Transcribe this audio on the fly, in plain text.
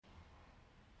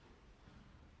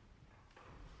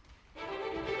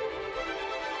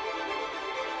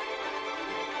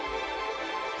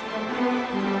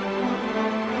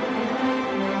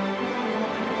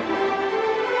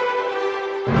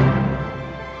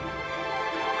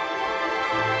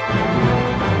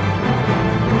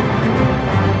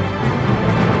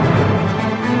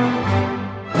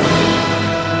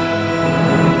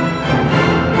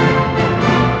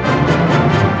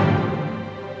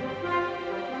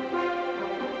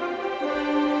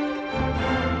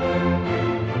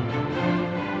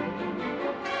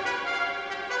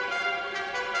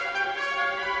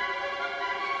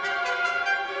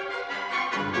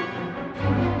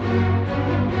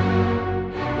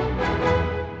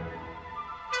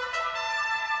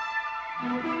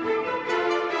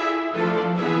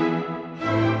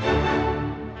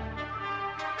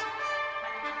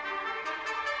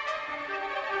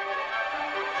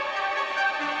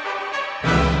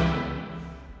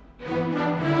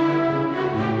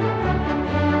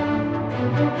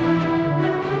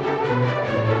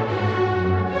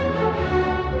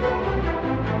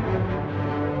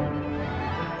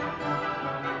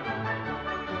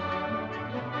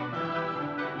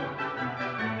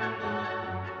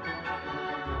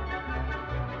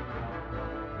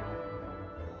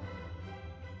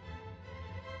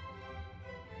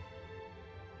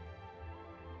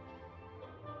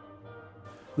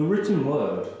The written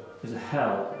word is a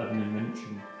hell of an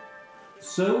invention.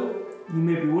 So, you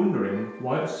may be wondering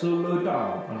why it's so low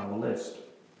down on our list.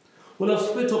 Well, I've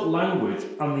split up language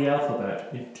and the alphabet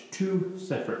into two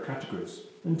separate categories,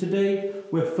 and today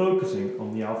we're focusing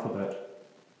on the alphabet.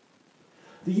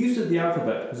 The use of the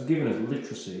alphabet has given us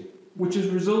literacy, which has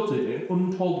resulted in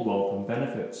untold wealth and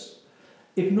benefits.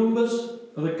 If numbers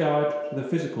are the guide to the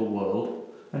physical world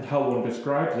and how one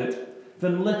describes it,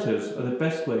 then letters are the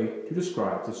best way to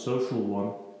describe the social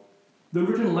one. The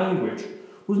written language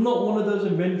was not one of those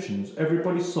inventions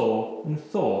everybody saw and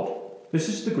thought, this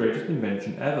is the greatest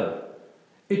invention ever.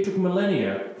 It took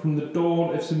millennia from the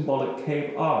dawn of symbolic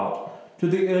cave art to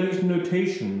the earliest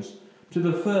notations to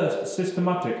the first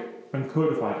systematic and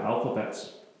codified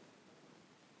alphabets.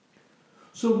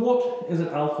 So what is an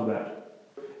alphabet?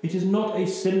 It is not a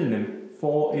synonym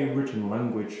for a written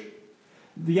language.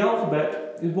 The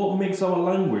alphabet is what makes our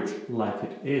language like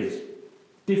it is,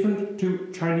 different to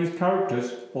Chinese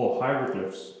characters or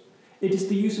hieroglyphs. It is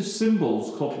the use of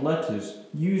symbols called letters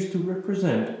used to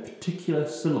represent particular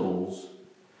syllables.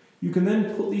 You can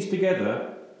then put these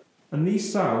together and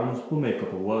these sounds will make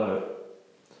up a word.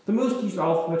 The most used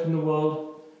alphabet in the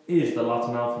world is the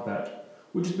Latin alphabet,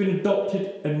 which has been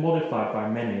adopted and modified by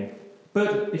many,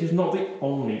 but it is not the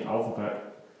only alphabet.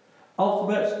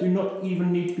 Alphabets do not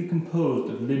even need to be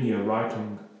composed of linear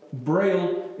writing.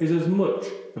 Braille is as much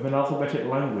of an alphabetic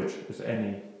language as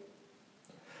any.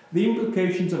 The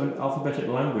implications of an alphabetic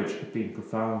language have been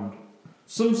profound.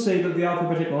 Some say that the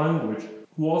alphabetic language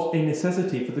was a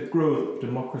necessity for the growth of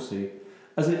democracy,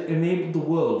 as it enabled the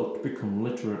world to become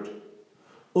literate.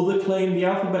 Others claim the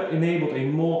alphabet enabled a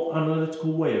more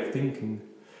analytical way of thinking,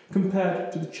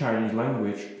 compared to the Chinese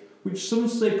language, which some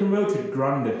say promoted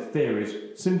grander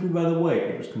theories simply by the way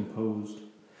it was composed.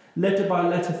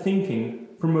 Letter-by-letter thinking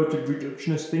promoted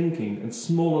reductionist thinking and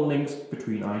smaller links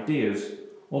between ideas,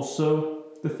 or so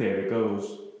the theory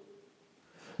goes.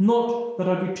 Not that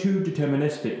I'd be too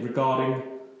deterministic regarding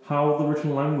how the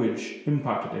written language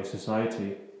impacted a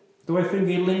society, though I think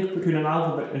a link between an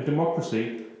alphabet and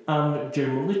democracy and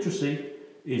general literacy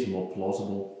is more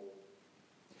plausible.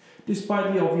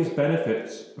 Despite the obvious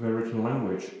benefits of a written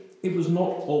language, it was not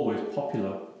always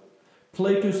popular.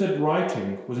 Plato said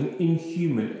writing was an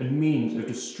inhuman and means of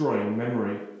destroying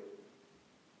memory.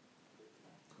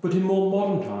 But in more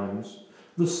modern times,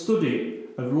 the study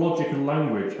of logic and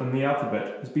language and the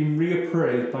alphabet has been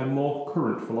reappraised by more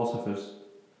current philosophers.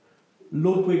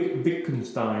 Ludwig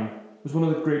Wittgenstein was one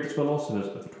of the greatest philosophers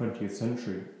of the 20th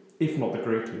century, if not the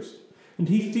greatest, and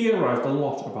he theorised a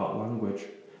lot about language.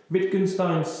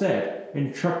 Wittgenstein said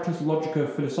in Tractatus Logico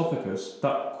Philosophicus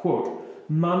that, quote,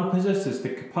 man possesses the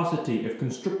capacity of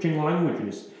constructing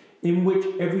languages in which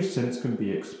every sense can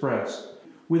be expressed,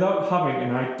 without having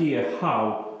an idea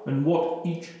how and what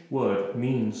each word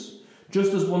means,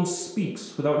 just as one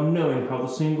speaks without knowing how the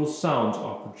single sounds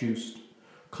are produced.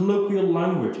 Colloquial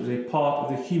language is a part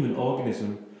of the human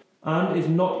organism and is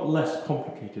not less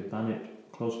complicated than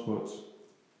it, close quotes.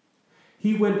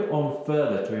 He went on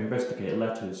further to investigate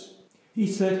letters. He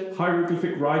said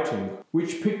hieroglyphic writing,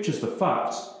 which pictures the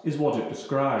facts, is what it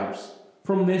describes.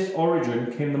 From this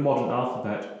origin came the modern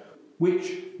alphabet,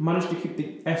 which managed to keep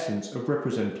the essence of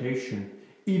representation,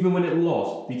 even when it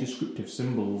lost the descriptive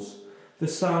symbols. The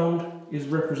sound is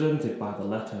represented by the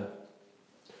letter.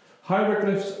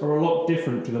 Hieroglyphs are a lot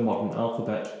different to the modern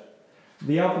alphabet.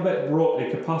 The alphabet brought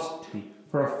a capacity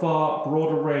for a far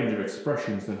broader range of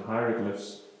expressions than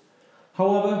hieroglyphs.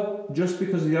 However, just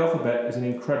because the alphabet is an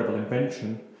incredible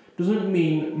invention doesn't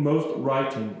mean most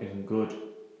writing isn't good.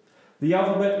 The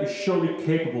alphabet is surely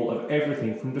capable of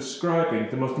everything from describing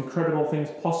the most incredible things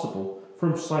possible,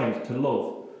 from science to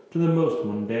love, to the most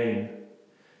mundane.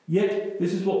 Yet,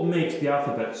 this is what makes the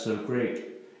alphabet so great.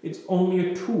 It's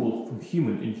only a tool from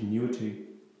human ingenuity.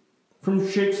 From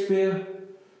Shakespeare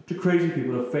to crazy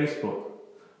people of Facebook,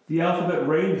 the alphabet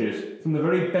ranges from the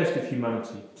very best of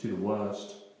humanity to the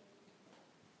worst.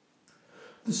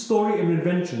 The story of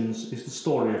inventions is the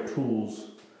story of tools.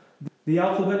 The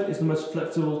alphabet is the most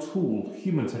flexible tool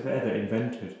humans have ever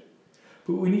invented.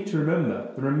 But we need to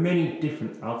remember there are many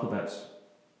different alphabets.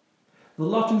 The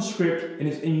Latin script in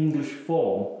its English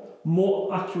form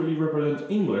more accurately represents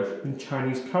English than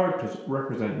Chinese characters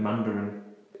represent Mandarin.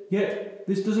 Yet,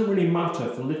 this doesn't really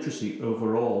matter for literacy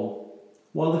overall.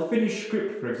 While the Finnish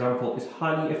script, for example, is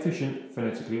highly efficient,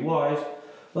 phonetically wise,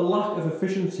 the lack of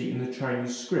efficiency in the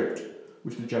Chinese script,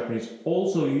 which the Japanese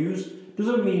also use,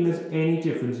 doesn't mean there's any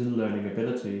difference in learning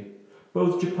ability.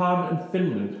 Both Japan and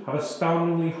Finland have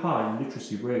astoundingly high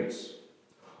literacy rates.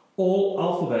 All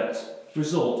alphabets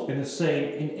result in the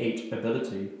same innate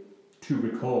ability to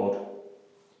record.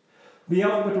 The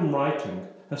alphabet and writing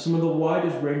have some of the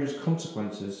widest range of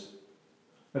consequences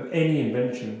of any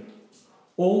invention.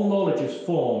 All knowledge is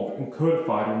formed and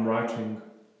codified in writing.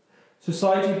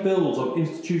 Society builds on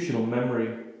institutional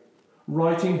memory.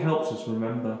 Writing helps us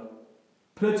remember.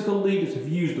 Political leaders have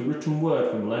used the written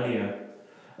word for millennia,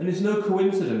 and it's no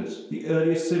coincidence the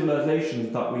earliest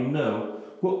civilizations that we know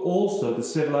were also the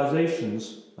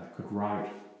civilizations that could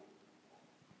write.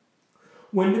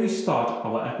 When do we start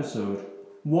our episode?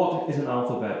 What is an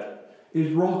alphabet?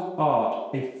 Is rock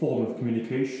art a form of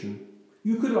communication?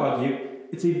 You could argue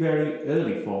it's a very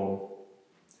early form.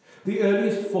 The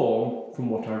earliest form, from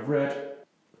what I've read,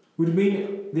 would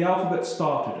mean the alphabet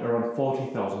started around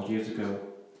 40,000 years ago.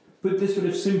 But this would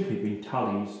have simply been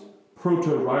tallies,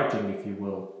 proto-writing if you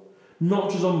will,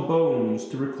 notches on bones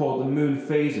to record the moon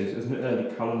phases as an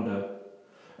early calendar,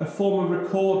 a form of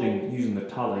recording using the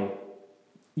tally.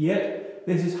 Yet,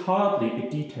 this is hardly a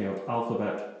detailed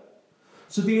alphabet.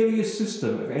 So the earliest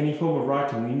system of any form of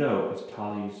writing we know is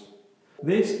tallies.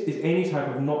 This is any type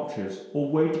of notches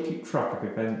or way to keep track of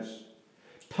events.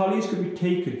 Tallies could be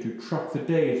taken to track the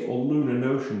days or lunar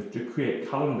notions to create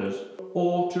calendars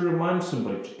or to remind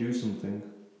somebody to do something.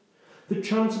 The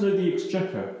Chancellor of the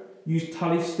Exchequer used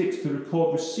tally sticks to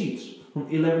record receipts from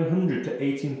 1100 to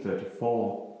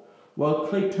 1834, while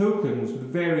clay tokens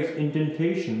with various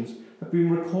indentations have been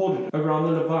recorded around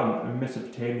the Levant and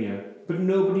Mesopotamia, but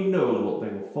nobody knows what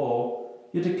they were for,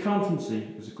 yet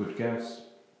accountancy is a good guess.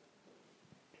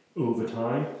 Over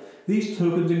time, these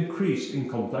tokens increased in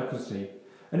complexity,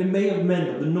 and it may have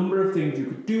meant that the number of things you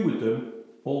could do with them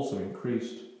also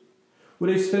increased.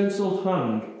 With a stenciled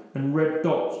hand and red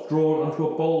dots drawn onto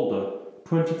a boulder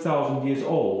 20,000 years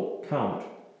old count,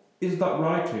 is that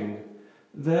writing?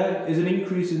 There is an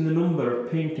increase in the number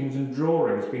of paintings and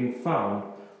drawings being found,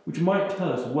 which might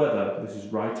tell us whether this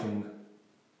is writing.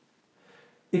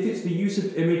 If it's the use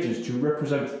of images to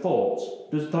represent thoughts,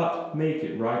 does that make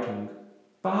it writing?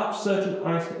 Perhaps certain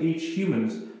Ice Age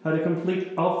humans had a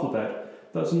complete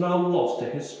alphabet that's now lost to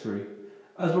history,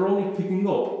 as we're only picking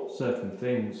up certain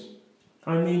things.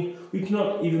 I mean, we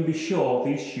cannot even be sure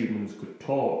these humans could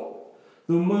talk,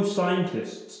 though most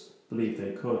scientists believe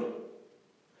they could.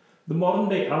 The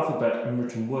modern-day alphabet and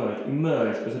written word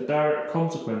emerged as a direct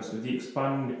consequence of the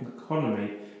expanding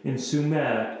economy in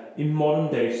Sumer in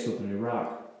modern-day southern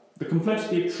Iraq. The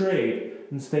complexity of trade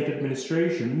and state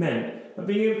administration meant that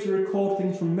being able to record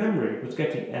things from memory was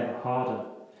getting ever harder.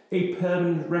 A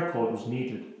permanent record was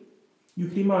needed. You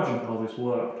can imagine how this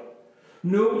worked.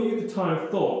 Nobody at the time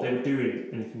thought they were doing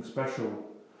anything special.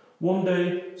 One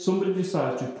day, somebody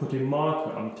decides to put a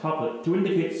marker on a tablet to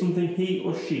indicate something he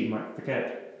or she might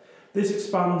forget. This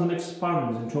expands and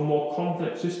expands into a more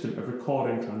complex system of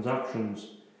recording transactions.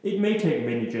 It may take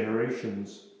many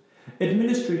generations.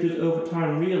 Administrators over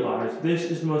time realise this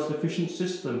is the most efficient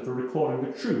system for recording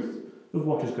the truth of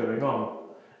what is going on,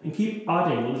 and keep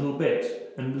adding little bits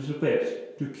and little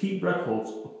bits to keep records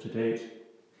up to date.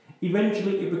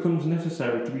 Eventually it becomes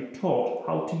necessary to be taught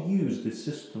how to use this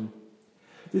system.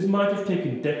 This might have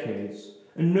taken decades,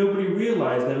 and nobody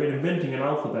realised they were inventing an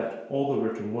alphabet or the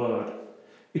written word.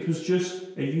 It was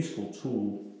just a useful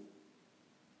tool.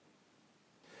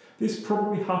 This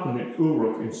probably happened in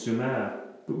Uruk in Sumer,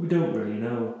 but we don't really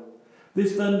know.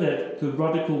 This then led to the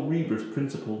radical rebus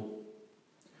principle.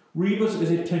 Rebus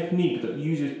is a technique that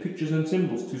uses pictures and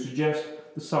symbols to suggest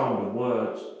the sound of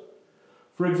words.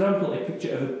 For example, a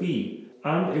picture of a bee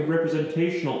and a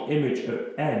representational image of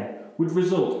N would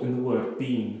result in the word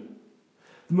bean.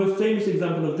 The most famous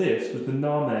example of this was the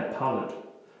Narmer palette.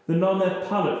 The Narmer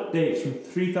palette dates from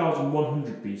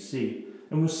 3100 BC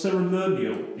and was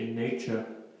ceremonial in nature.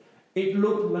 It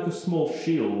looked like a small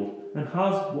shield and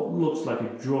has what looks like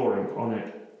a drawing on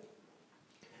it.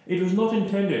 It was not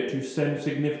intended to send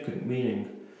significant meaning,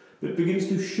 but begins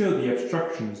to show the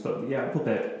abstractions that the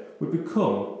alphabet would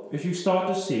become as you start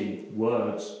to see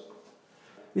words.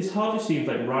 This hardly seems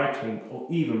like writing or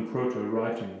even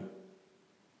proto-writing.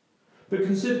 But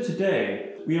consider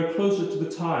today, we are closer to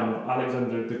the time of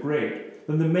Alexander the Great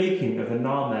than the making of the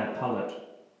Narmer palette.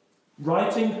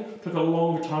 Writing took a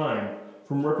long time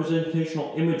from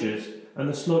representational images and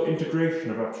the slow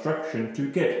integration of abstraction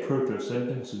to get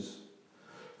proto-sentences.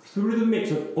 Through the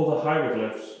mix of other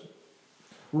hieroglyphs,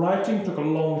 writing took a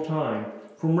long time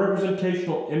from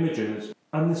representational images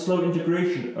and the slow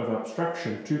integration of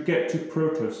abstraction to get to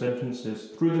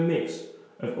proto-sentences through the mix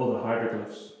of other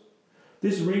hieroglyphs.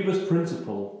 This rebus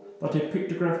principle, that a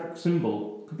pictographic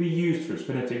symbol could be used for its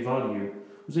phonetic value,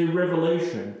 was a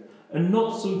revelation and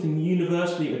not something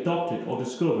universally adopted or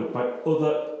discovered by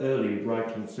other early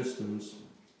writing systems.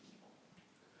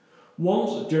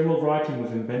 Once general writing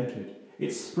was invented,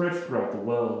 it spread throughout the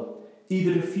world,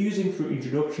 either diffusing through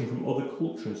introduction from other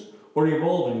cultures or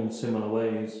evolving in similar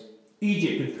ways.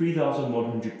 Egypt in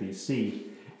 3100 BC,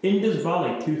 Indus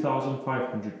Valley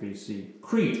 2500 BC,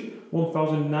 Crete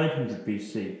 1900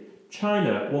 BC,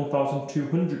 China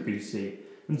 1200 BC,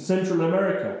 and Central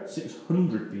America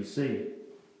 600 BC.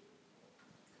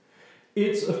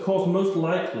 It's of course most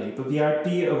likely that the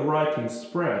idea of writing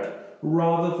spread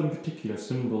rather than particular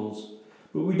symbols,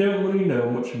 but we don't really know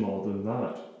much more than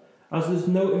that, as there's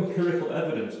no empirical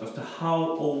evidence as to how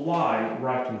or why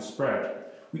writing spread.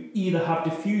 We either have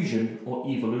diffusion or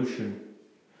evolution.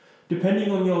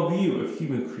 Depending on your view of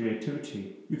human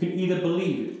creativity, you can either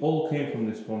believe it all came from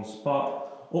this one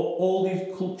spot, or all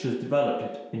these cultures developed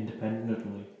it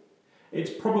independently.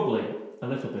 It's probably a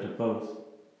little bit of both.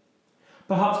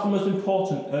 Perhaps the most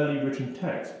important early written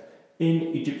text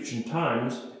in Egyptian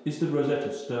times is the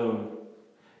Rosetta Stone.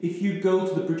 If you go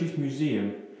to the British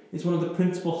Museum, it's one of the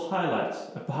principal highlights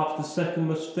of perhaps the second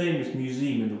most famous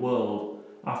museum in the world,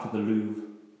 after the Louvre,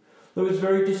 though it's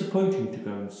very disappointing to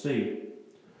go and see.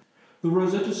 The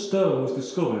Rosetta Stone was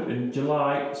discovered in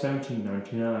July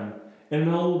 1799 in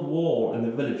an old wall in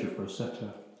the village of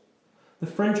Rosetta. The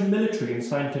French military and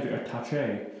scientific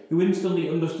attaché, who instantly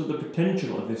understood the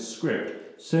potential of this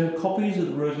script, sent copies of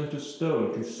the Rosetta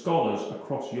Stone to scholars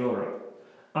across Europe,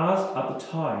 as at the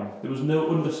time there was no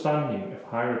understanding of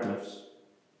hieroglyphs.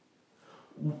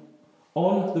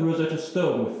 On the Rosetta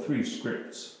Stone were three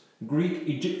scripts: Greek,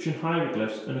 Egyptian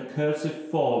hieroglyphs, and a cursive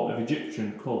form of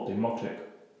Egyptian called Demotic.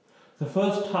 The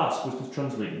first task was to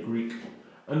translate Greek,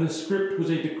 and the script was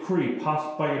a decree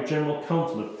passed by a general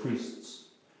council of priests.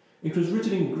 It was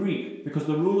written in Greek because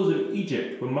the rulers of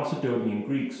Egypt were Macedonian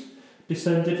Greeks,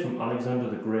 descended from Alexander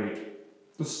the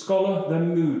Great. The scholar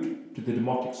then moved to the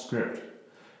Demotic script.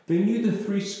 They knew the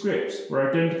three scripts were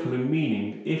identical in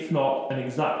meaning, if not an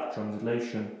exact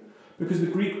translation, because the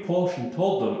Greek portion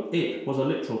told them it was a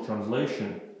literal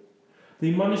translation.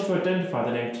 They managed to identify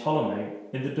the name Ptolemy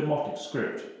in the Demotic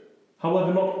script.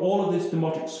 However, not all of this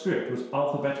Demotic script was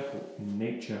alphabetical in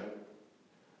nature.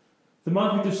 The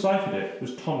man who deciphered it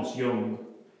was Thomas Young.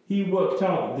 He worked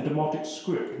out that the Demotic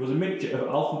script was a mixture of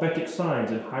alphabetic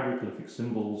signs and hieroglyphic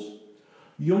symbols.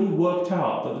 Young worked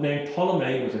out that the name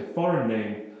Ptolemy was a foreign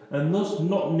name and thus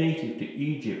not native to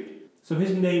Egypt, so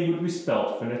his name would be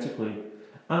spelt phonetically,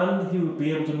 and he would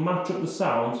be able to match up the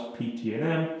sounds, P, T and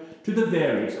M, to the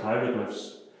various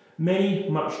hieroglyphs. Many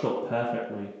matched up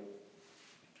perfectly.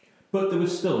 But there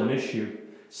was still an issue.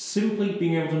 Simply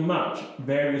being able to match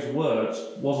various words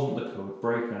wasn't the code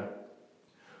breaker.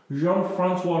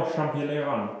 Jean-Francois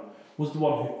Champollion was the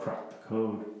one who cracked the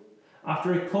code.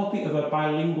 After a copy of a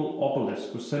bilingual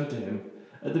obelisk was sent to him,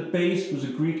 at the base was a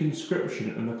Greek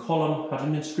inscription and the column had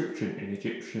an inscription in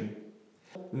Egyptian.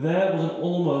 There was an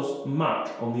almost match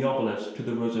on the obelisk to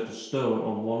the Rosetta Stone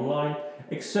on one line,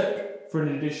 except for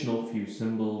an additional few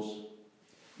symbols.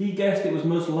 He guessed it was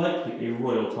most likely a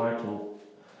royal title.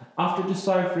 After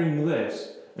deciphering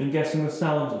this and guessing the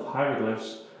sounds of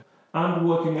hieroglyphs and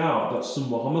working out that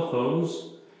some were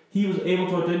homophones, he was able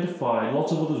to identify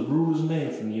lots of other rulers'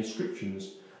 names from the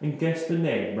inscriptions and guessed the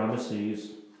name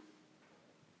Ramesses.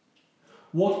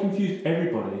 What confused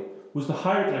everybody was the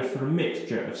hieroglyphs were a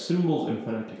mixture of symbols and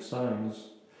phonetic signs.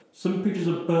 Some pictures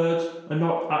of birds are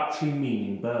not actually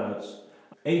meaning birds.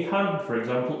 A hand, for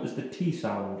example, is the T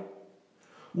sound.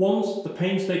 Once the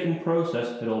painstaking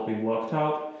process had all been worked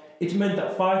out, it meant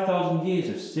that 5,000 years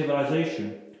of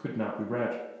civilization could now be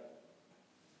read.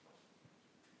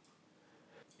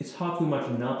 It's hard to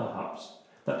imagine now, perhaps,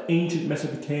 that ancient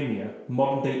Mesopotamia,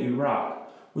 modern-day Iraq,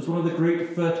 was one of the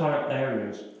great fertile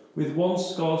areas, with one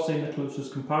scholar saying the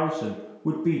closest comparison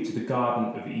would be to the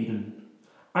Garden of Eden.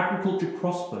 Agriculture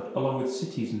prospered along with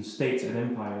cities and states and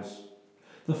empires.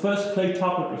 The first clay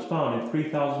tablet was found in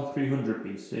 3300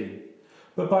 BC.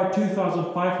 But by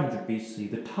 2500 BC,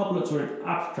 the tablets were in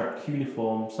abstract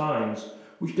cuneiform signs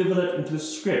which developed into the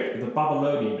script of the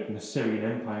Babylonian and Assyrian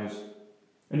empires,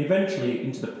 and eventually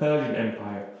into the Persian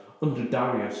Empire under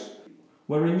Darius,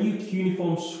 where a new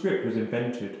cuneiform script was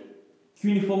invented.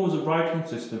 Cuneiform was a writing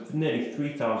system for nearly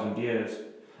 3,000 years,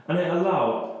 and it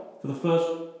allowed for the first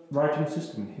writing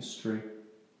system in history.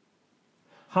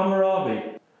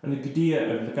 Hammurabi and the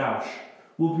Gudea of Lagash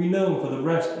will be known for the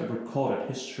rest of recorded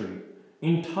history,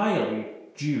 entirely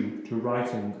due to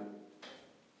writing.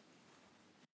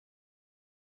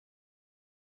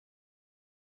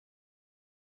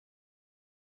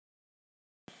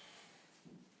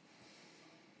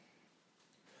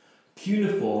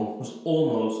 Cuneiform was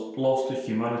almost lost to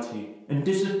humanity and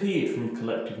disappeared from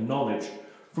collective knowledge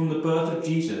from the birth of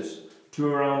Jesus to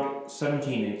around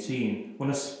 1718, when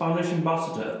a Spanish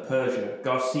ambassador of Persia,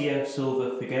 Garcia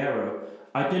Silva Figueroa,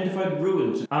 identified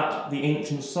ruins at the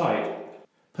ancient site,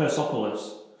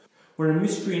 Persepolis, where a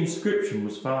mystery inscription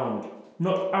was found.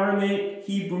 Not Aramaic,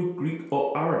 Hebrew, Greek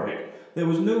or Arabic, there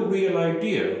was no real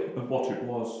idea of what it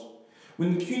was.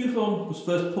 When the cuneiform was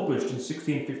first published in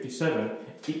 1657,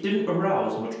 it didn't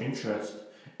arouse much interest.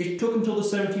 It took until the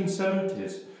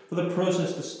 1770s for the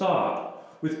process to start,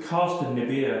 with Carsten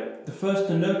Niebuhr, the first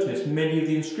to notice many of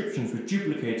the inscriptions were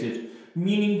duplicated,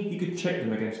 meaning he could check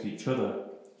them against each other.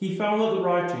 He found that the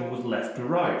writing was left to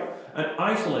right and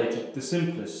isolated the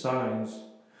simplest signs.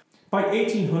 By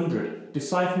 1800,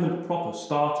 decipherment proper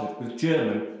started with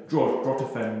German George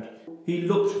Grotefend. He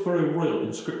looked for a royal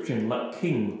inscription like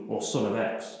King or Son of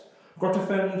X.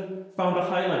 Grotefend found a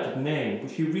highlighted name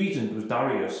which he reasoned was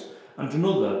Darius, and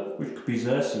another which could be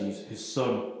Xerxes, his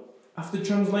son. After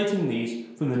translating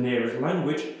these from the nearest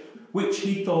language, which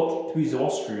he thought to be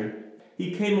Zoroastrian,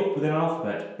 he came up with an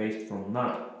alphabet based from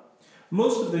that.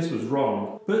 Most of this was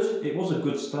wrong, but it was a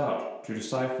good start to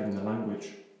deciphering the language.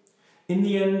 In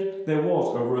the end, there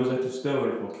was a Rosetta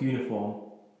Stone for cuneiform,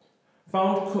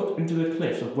 found cut into the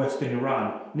cliffs of western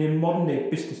Iran near modern-day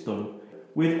Bististan,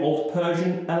 with Old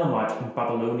Persian, Elamite and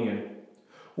Babylonian.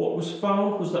 What was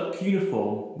found was that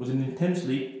cuneiform was an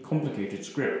intensely complicated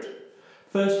script.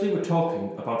 Firstly, we're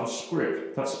talking about a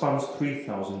script that spans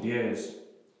 3,000 years.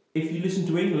 If you listen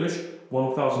to English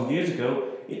 1,000 years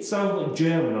ago, it sounds like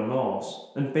German or Norse,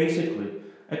 and basically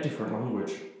a different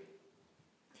language.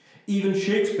 Even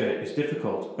Shakespeare is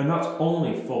difficult, and that's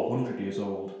only 400 years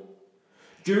old.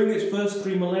 During its first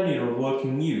 3 millennia of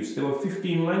working use, there were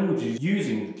 15 languages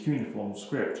using the cuneiform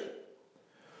script.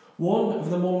 One of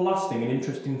the more lasting and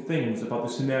interesting things about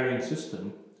the Sumerian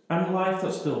system, and life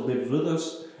that still lives with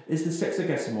us, is the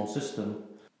sexagesimal system.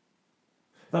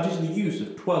 That is the use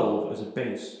of 12 as a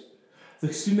base.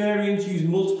 The Sumerians used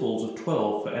multiples of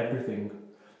 12 for everything.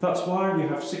 That's why we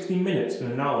have 60 minutes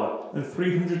in an hour and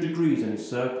 300 degrees in a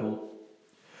circle.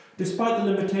 Despite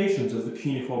the limitations of the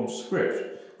cuneiform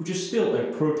script, which is still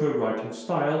a proto-writing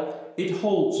style, it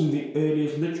holds some of the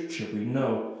earliest literature we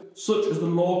know, such as the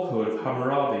Law Code of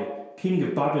Hammurabi, King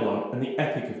of Babylon, and the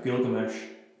Epic of Gilgamesh.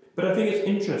 But I think it's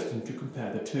interesting to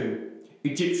compare the two,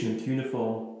 Egyptian and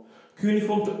cuneiform.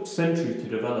 Cuneiform took centuries to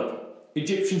develop.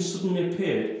 Egyptians suddenly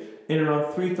appeared in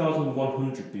around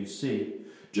 3100 BC,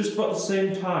 just about the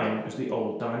same time as the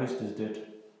old dynasties did.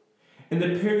 In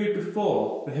the period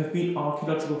before, there have been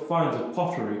archaeological finds of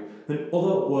pottery and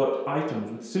other worked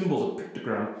items with symbols of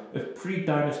pictogram of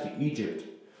pre-dynasty Egypt,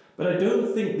 but I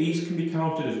don't think these can be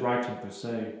counted as writing per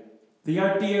se. The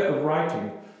idea of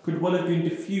writing could well have been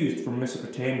diffused from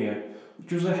Mesopotamia,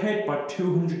 which was ahead by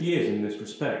 200 years in this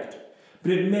respect,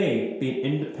 but it may be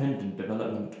an independent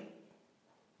development.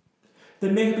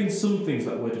 There may have been some things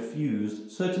that were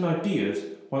diffused, certain ideas,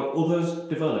 while others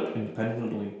developed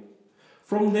independently.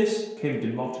 From this came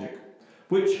Demotic,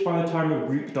 which by the time of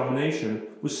Greek domination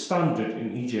was standard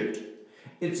in Egypt.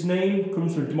 Its name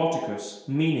comes from Demoticus,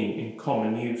 meaning in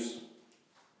common use.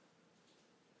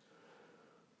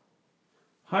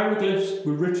 Hieroglyphs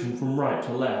were written from right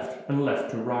to left and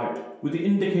left to right, with the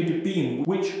indicator being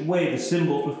which way the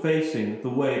symbols were facing the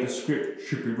way the script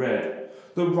should be read,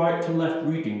 though right to left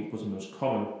reading was most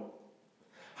common.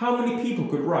 How many people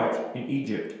could write in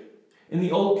Egypt? In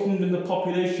the Old Kingdom, the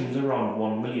population was around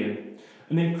 1 million,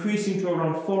 and increasing to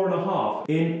around 4.5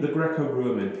 in the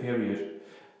Greco-Roman period,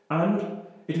 and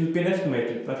it has been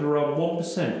estimated that around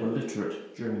 1% were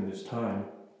literate during this time.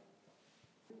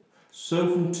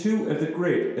 So from two of the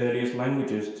great earliest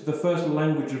languages to the first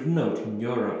language of note in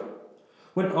Europe.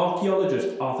 When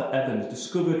archaeologist Arthur Evans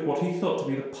discovered what he thought to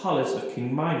be the palace of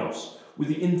King Minos with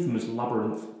the infamous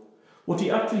labyrinth, what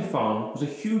he actually found was a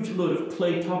huge load of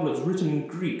clay tablets written in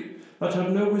Greek that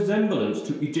had no resemblance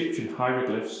to Egyptian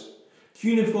hieroglyphs,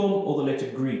 cuneiform or the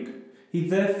later Greek. He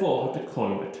therefore had to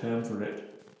coin a term for it.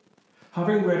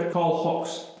 Having read Karl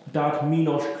Hoch's Dad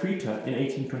Minos Krita in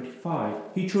 1825,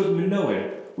 he chose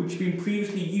Minoan, which had been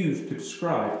previously used to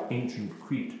describe ancient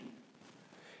Crete.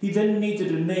 He then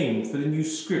needed a name for the new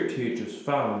script he had just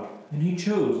found, and he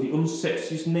chose the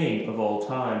unsexiest name of all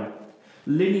time,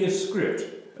 Linear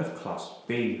Script of Class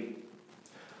B.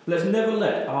 Let's never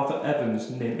let Arthur Evans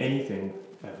name anything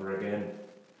ever again.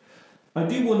 I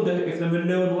do wonder if the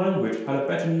Minoan language had a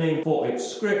better name for its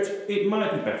script, it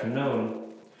might be better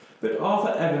known. But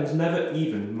Arthur Evans never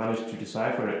even managed to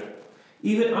decipher it,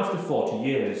 even after 40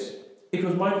 years. It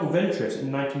was Michael Ventris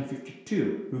in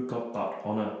 1952 who got that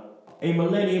honour. A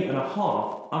millennium and a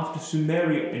half after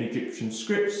Sumerian and Egyptian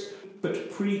scripts, but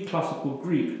pre-classical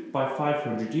Greek by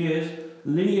 500 years,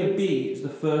 Linear B is the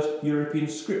first European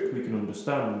script we can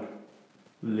understand.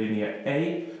 Linear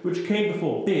A, which came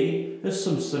before B, has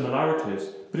some similarities,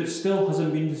 but it still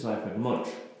hasn't been deciphered much.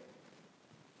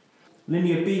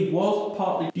 Linear B was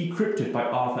partly decrypted by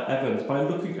Arthur Evans by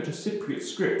looking at a Cypriot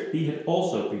script he had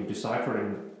also been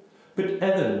deciphering. But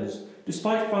Evans,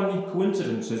 despite finding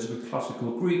coincidences with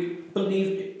classical Greek,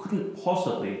 believed it couldn't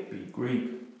possibly be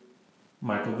Greek.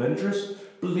 Michael Ventris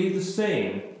believed the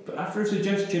same, but after a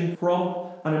suggestion from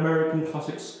an American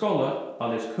classic scholar,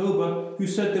 Alice Kober, who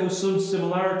said there were some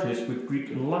similarities with Greek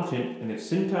and Latin in its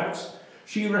syntax,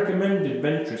 she recommended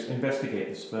Ventris investigate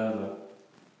this further.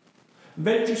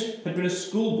 Ventris had been a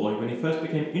schoolboy when he first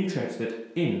became interested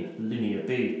in Linear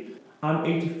B, and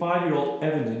 85-year-old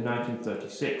Evans in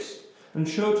 1936, and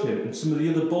showed him and some of the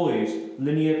other boys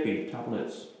Linear B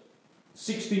tablets.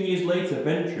 16 years later,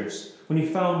 Ventris, when he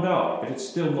found out it had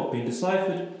still not been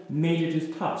deciphered, made it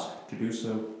his task to do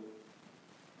so.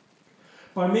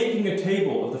 By making a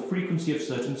table of the frequency of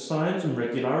certain signs and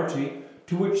regularity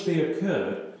to which they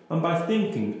occurred, and by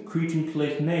thinking Cretan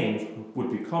place names would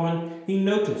be common, he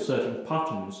noticed certain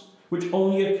patterns, which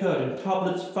only occurred in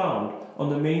tablets found on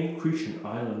the main Cretan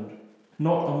island,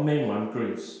 not on mainland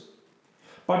Greece.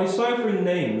 By deciphering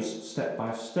names step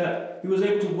by step, he was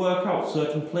able to work out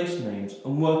certain place names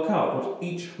and work out what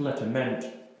each letter meant.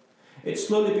 It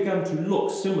slowly began to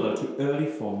look similar to early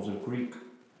forms of Greek.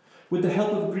 With the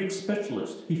help of a Greek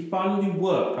specialist, he finally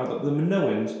worked out that the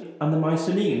Minoans and the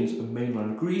Mycenaeans of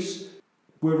mainland Greece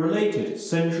were related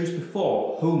centuries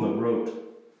before Homer wrote.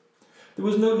 There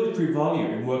was no literary value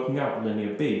in working out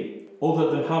Linear B, other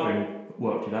than having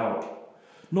worked it out.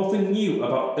 Nothing new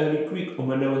about early Greek or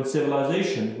Minoan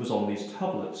civilization was on these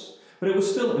tablets, but it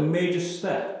was still a major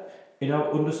step in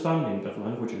our understanding of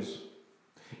languages.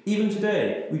 Even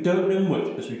today, we don't know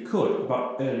much as we could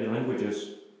about early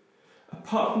languages.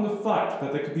 Apart from the fact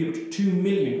that there could be up to 2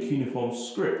 million cuneiform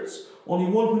scripts, only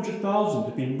 100,000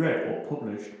 have been read or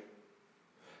published.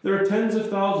 There are tens of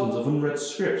thousands of unread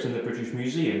scripts in the British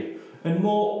Museum, and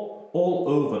more all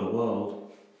over the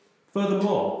world.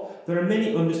 Furthermore, there are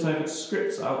many undeciphered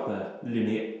scripts out there: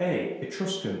 Linear A,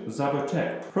 Etruscan,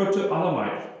 Zabotec,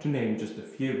 Proto-Alamite, to name just a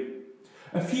few.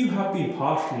 A few have been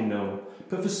partially known,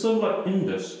 but for some like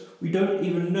Indus, we don't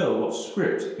even know what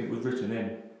script it was written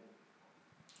in.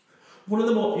 One of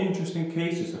the more interesting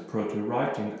cases of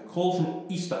proto-writing calls from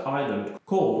Easter Island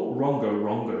called Rongo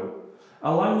Rongo,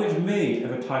 a language made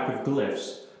of a type of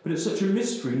glyphs, but it's such a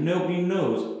mystery nobody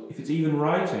knows if it's even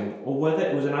writing or whether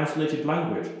it was an isolated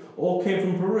language or came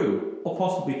from Peru or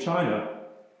possibly China.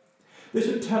 This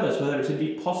would tell us whether it's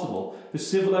indeed possible for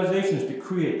civilizations to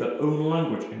create their own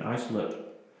language in isolate.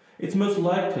 It's most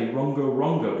likely Rongo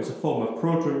Rongo is a form of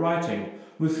proto-writing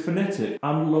with phonetic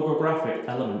and logographic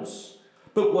elements.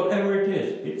 But whatever it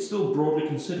is, it's still broadly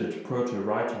considered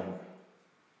proto-writing.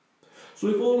 So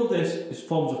if all of this is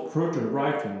forms of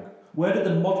proto-writing, where did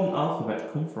the modern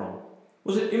alphabet come from?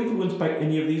 Was it influenced by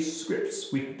any of these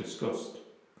scripts we have discussed?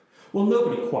 Well,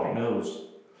 nobody quite knows.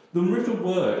 The unwritten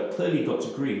word clearly got to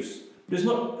Greece, but it's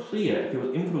not clear if it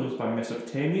was influenced by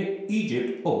Mesopotamia,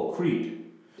 Egypt, or Crete.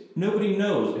 Nobody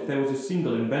knows if there was a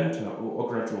single inventor or a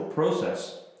gradual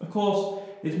process. Of course,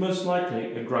 it's most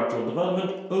likely a gradual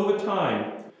development over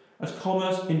time as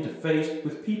commerce interfaced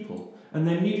with people, and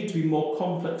there needed to be more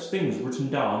complex things written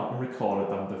down and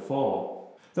recorded than before.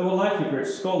 There were likely great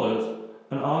scholars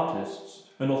and artists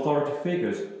and authority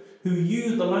figures who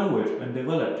used the language and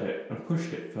developed it and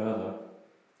pushed it further.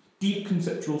 Deep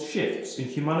conceptual shifts in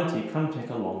humanity can take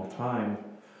a long time.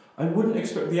 I wouldn't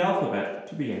expect the alphabet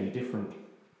to be any different.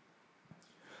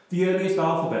 The earliest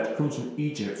alphabet comes from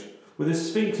Egypt, with a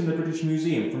sphinx in the British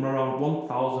Museum from around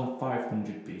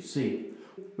 1500 BC,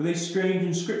 with a strange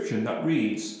inscription that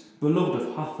reads, "Beloved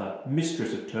of Hathor,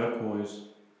 mistress of turquoise."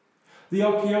 The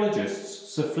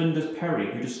archaeologists Sir Flinders Perry,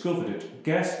 who discovered it,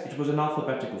 guessed it was an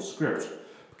alphabetical script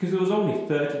because there was only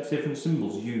 30 different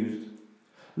symbols used.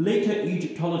 Later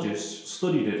Egyptologists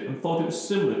studied it and thought it was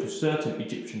similar to certain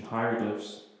Egyptian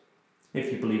hieroglyphs.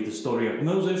 If you believe the story of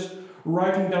Moses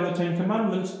writing down the Ten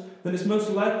Commandments, then it's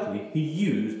most likely he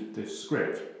used this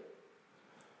script.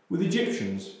 With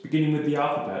Egyptians, beginning with the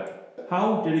alphabet,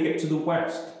 how did it get to the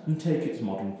West and take its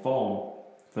modern form?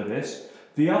 For this,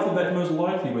 the alphabet most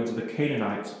likely went to the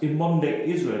Canaanites in modern-day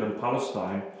Israel and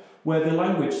Palestine, where the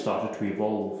language started to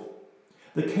evolve.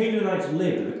 The Canaanites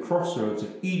lived at the crossroads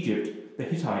of Egypt, the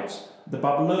Hittites, the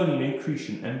Babylonian and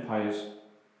Cretan empires,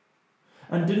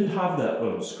 and didn't have their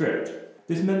own script.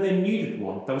 This meant they needed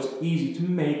one that was easy to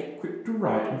make, quick to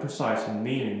write, and precise in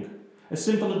meaning. A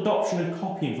simple adoption and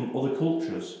copying from other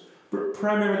cultures, but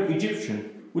primarily Egyptian,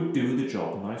 would do the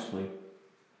job nicely.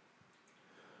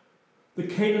 The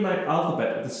Canaanite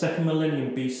alphabet of the 2nd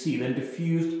millennium BC then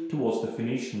diffused towards the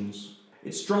Phoenicians.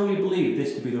 It's strongly believed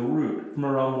this to be the root from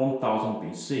around 1000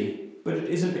 BC, but it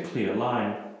isn't a clear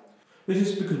line. This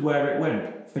is because where it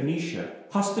went, Phoenicia,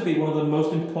 has to be one of the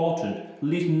most important,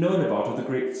 least known about of the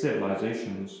great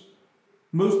civilizations.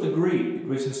 Most agree it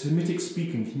was a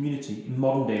Semitic-speaking community in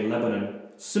modern-day Lebanon,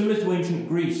 similar to ancient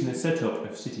Greece in its setup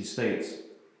of city-states.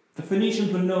 The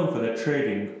Phoenicians were known for their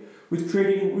trading, with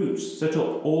trading routes set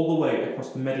up all the way across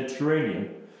the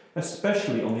Mediterranean,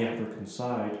 especially on the African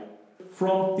side.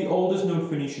 From the oldest known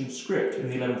Phoenician script in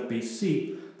the 11th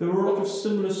BC, there were a lot of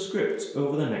similar scripts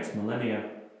over the next millennia.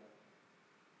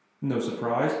 No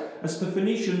surprise, as the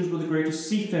Phoenicians were the greatest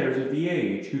seafarers of the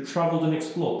age who travelled and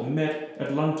explored the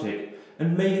Mid-Atlantic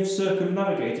and may have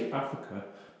circumnavigated Africa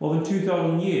more than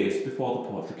 2,000 years before the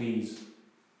Portuguese.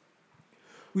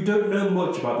 We don't know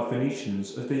much about the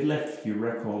Phoenicians as they left few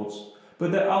records,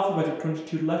 but their alphabet of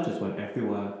 22 letters went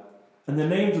everywhere, and the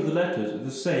names of the letters are the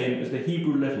same as the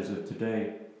Hebrew letters of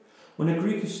today. When a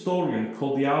Greek historian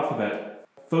called the alphabet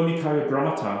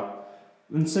Phonikiogrammata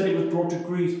and said it was brought to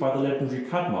Greece by the legendary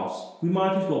Cadmos, we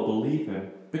might as well believe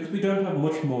him, because we don't have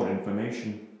much more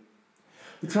information.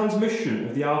 The transmission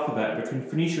of the alphabet between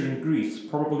Phoenicia and Greece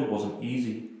probably wasn't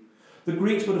easy. The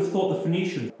Greeks would have thought the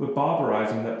Phoenicians were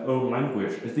barbarizing their own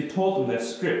language as they taught them their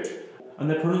script, and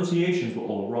their pronunciations were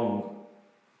all wrong.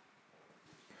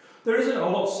 There isn't a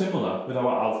lot similar with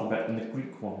our alphabet and the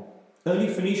Greek one.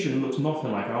 Early Phoenician looks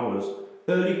nothing like ours,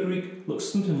 early Greek looks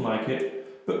something like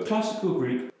it, but classical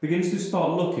Greek begins to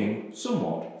start looking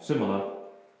somewhat similar.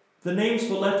 The names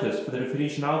for letters for the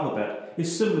Phoenician alphabet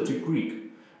is similar to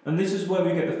Greek, and this is where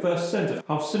we get the first sense of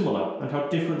how similar and how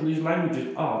different these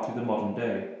languages are to the modern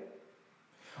day.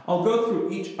 I'll go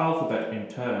through each alphabet in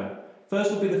turn.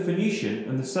 First will be the Phoenician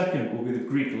and the second will be the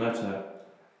Greek letter.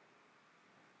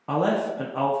 Aleph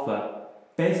and Alpha,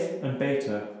 Beth and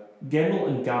Beta, Gimel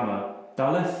and Gamma,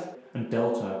 Daleth and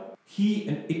Delta, He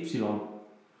and Ipsilon,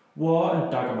 Wa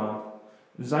and Dagama,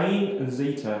 Zayin and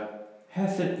Zeta,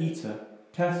 Heth and Eta,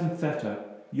 Teth and Theta,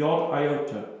 Yod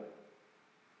Iota,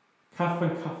 Kaf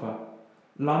and Kappa,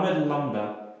 Lamed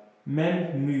Lambda,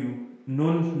 Mem Mu,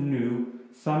 Nun Nu,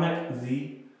 Samet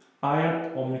Z,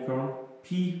 Ayat Omicron,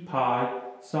 Pi Pi,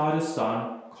 Sardis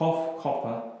San, Kof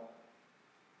Copper,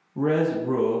 Res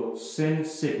Rho, Sin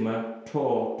Sigma,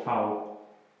 Tor Tau.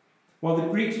 While the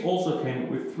Greeks also came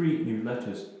up with 3 new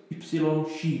letters, Epsilon,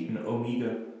 Xi and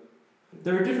Omega.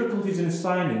 There are difficulties in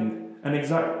assigning an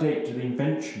exact date to the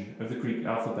invention of the Greek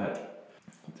alphabet.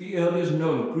 The earliest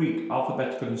known Greek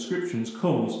alphabetical inscriptions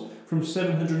comes from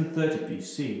 730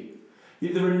 BC.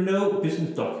 Yet there are no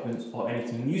business documents or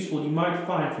anything useful you might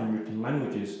find from written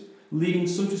languages, leading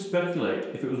some to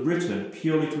speculate if it was written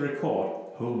purely to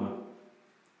record Homer.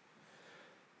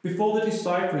 Before the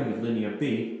deciphering of Linear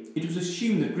B, it was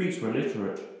assumed that Greeks were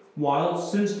illiterate, while,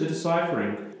 since the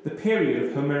deciphering, the period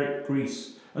of Homeric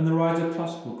Greece and the rise of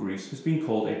classical Greece has been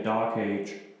called a Dark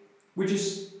Age, which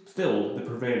is still the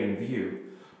prevailing view,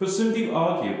 but some do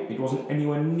argue it wasn't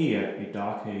anywhere near a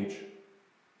Dark Age.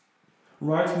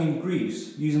 Writing in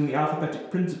Greece, using the alphabetic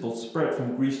principle spread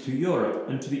from Greece to Europe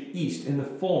and to the East in the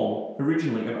form,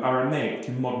 originally of Aramaic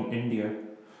to modern India.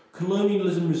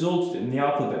 Colonialism resulted in the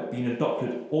alphabet being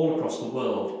adopted all across the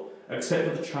world, except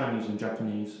for the Chinese and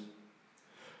Japanese.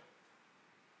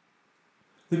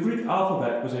 The Greek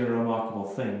alphabet was a remarkable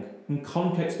thing. In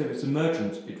context of its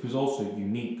emergence, it was also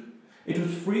unique. It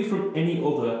was free from any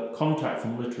other contact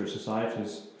from literate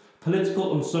societies.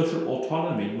 Political and social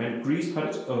autonomy meant Greece had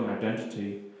its own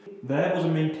identity. There was a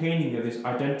maintaining of this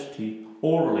identity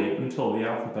orally until the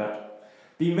alphabet.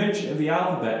 The invention of the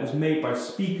alphabet was made by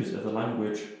speakers of the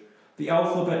language. The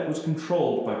alphabet was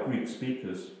controlled by Greek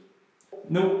speakers.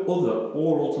 No other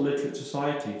oral to literate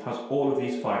society has all of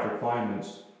these 5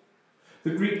 requirements.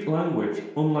 The Greek language,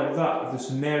 unlike that of the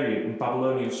Sumerian and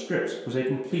Babylonian scripts, was a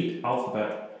complete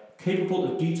alphabet,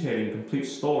 capable of detailing complete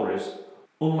stories,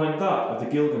 unlike that of the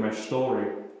Gilgamesh story,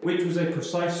 which was a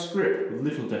precise script with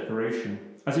little decoration,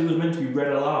 as it was meant to be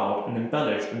read aloud and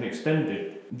embellished and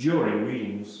extended during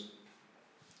readings.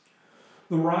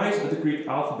 The rise of the Greek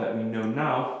alphabet we know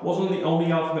now wasn't the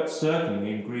only alphabet circling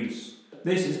in Greece.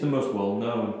 This is the most well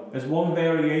known, as one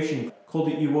variation called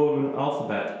the Eolian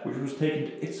alphabet, which was taken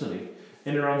to Italy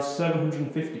in around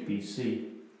 750 BC.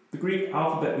 The Greek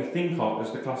alphabet we think of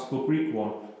as the classical Greek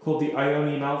one, called the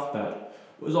Ionian alphabet,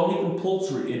 was only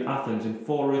compulsory in Athens in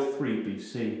 403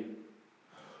 BC.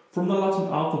 From the Latin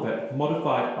alphabet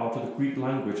modified out of the Greek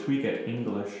language we get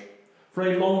English. For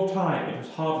a long time it was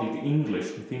hardly the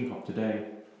English we think of today.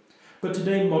 But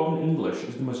today modern English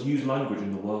is the most used language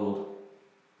in the world.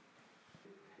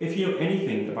 If you know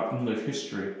anything about English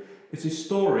history, it's a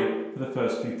story for the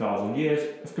first few thousand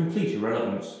years of complete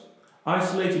irrelevance.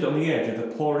 Isolated on the edge of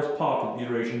the poorest part of the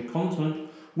Eurasian continent,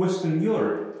 Western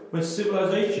Europe, where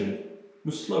civilization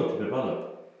was slow to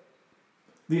develop.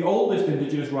 The oldest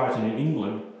indigenous writing in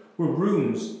England were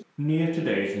runes near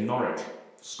today's Norwich.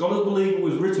 Scholars believe it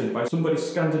was written by somebody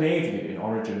Scandinavian in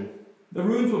origin. The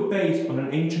runes were based on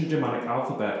an ancient Germanic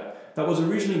alphabet that was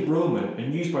originally Roman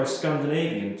and used by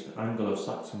Scandinavians and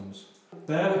Anglo-Saxons.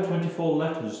 There were 24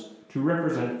 letters to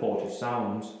represent 40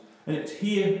 sounds, and it's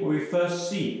here where we first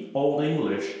see Old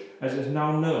English, as it is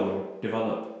now known,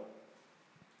 develop.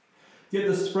 Yet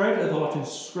the spread of the Latin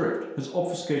script has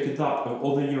obfuscated that of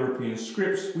other European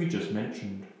scripts we just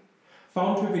mentioned.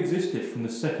 Found to have existed from the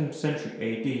 2nd century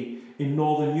AD in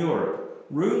northern Europe,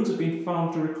 runes have been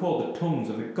found to record the tongues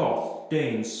of the Goths,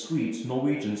 Danes, Swedes,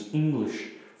 Norwegians,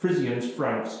 English, Frisians,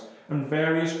 Franks, and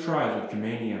various tribes of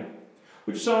Germania.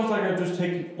 Which sounds like I've just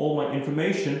taken all my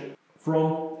information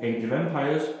from Age of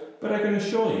Empires, but I can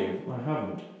assure you I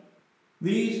haven't.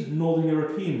 These northern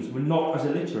Europeans were not as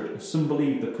illiterate as some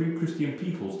believed the pre-Christian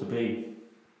peoples to be.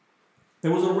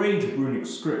 There was a range of runic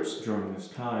scripts during this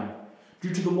time,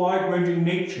 due to the wide-ranging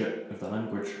nature of the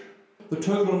language. The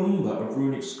total number of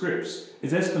runic scripts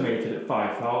is estimated at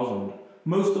 5,000,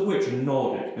 most of which are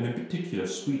Nordic and in particular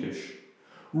Swedish.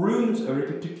 Runes are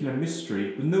a particular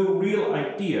mystery with no real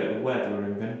idea of where they were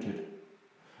invented.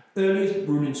 Earliest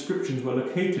rune inscriptions were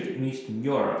located in Eastern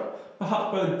Europe,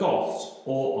 perhaps by the Goths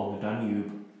or on the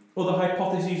Danube. Other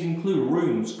hypotheses include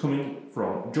runes coming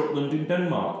from Jutland in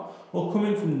Denmark or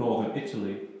coming from northern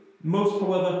Italy. Most,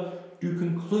 however, do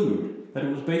conclude that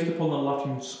it was based upon the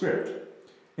Latin script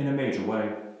in a major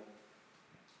way.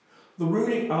 The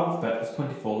runic alphabet has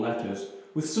 24 letters,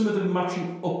 with some of them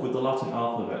matching up with the Latin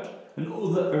alphabet and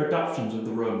other adaptations of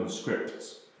the Roman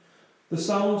scripts. The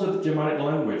sounds of the Germanic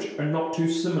language are not too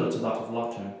similar to that of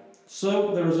Latin,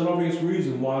 so there is an obvious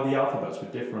reason why the alphabets were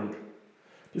different.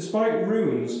 Despite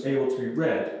runes able to be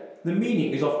read, the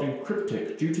meaning is often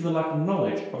cryptic due to the lack of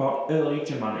knowledge about early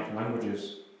Germanic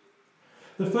languages.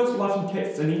 The first Latin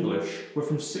texts in English were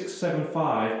from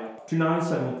 675 to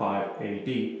 975 AD,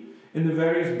 in the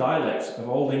various dialects of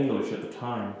Old English at the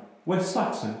time: West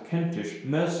Saxon, Kentish,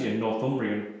 Mercian,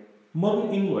 Northumbrian.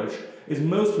 Modern English is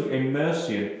mostly a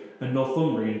Mercian and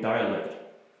Northumbrian dialect.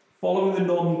 Following the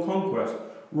Northern Conquest,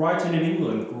 writing in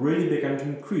England really began to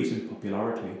increase in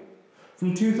popularity.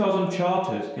 From 2,000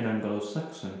 charters in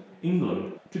Anglo-Saxon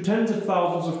England to tens of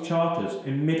thousands of charters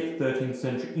in mid-13th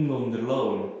century England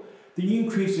alone, the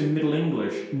increase in Middle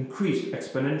English increased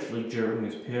exponentially during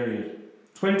this period.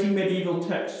 20 medieval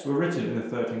texts were written in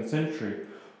the 13th century,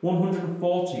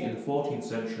 140 in the 14th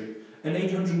century, and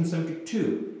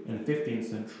 872 in the 15th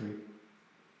century.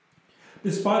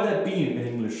 Despite there being an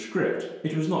English script,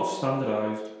 it was not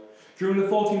standardised. During the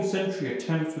 14th century,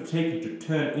 attempts were taken to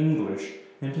turn English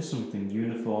into something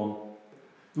uniform.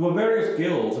 There were various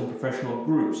guilds and professional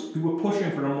groups who were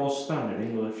pushing for a more standard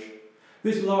English.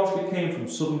 This largely came from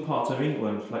southern parts of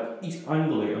England, like East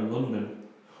Anglia and London,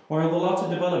 while the latter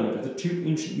development of the two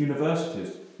ancient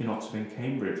universities in Oxford and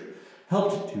Cambridge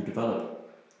helped to develop.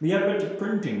 The advent of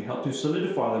printing helped to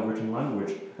solidify the written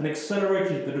language and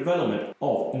accelerated the development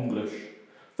of English.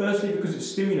 Firstly, because it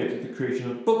stimulated the creation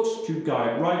of books to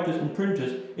guide writers and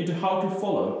printers into how to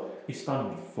follow a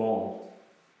standard form.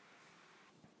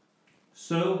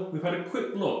 So, we've had a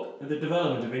quick look at the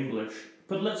development of English,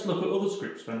 but let's look at other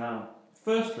scripts for now.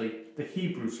 Firstly, the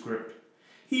Hebrew script.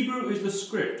 Hebrew is the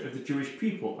script of the Jewish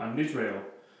people and Israel,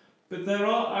 but there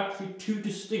are actually two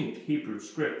distinct Hebrew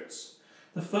scripts.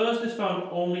 The first is found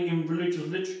only in religious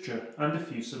literature and a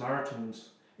few Samaritans.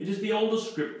 It is the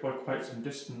oldest script by quite some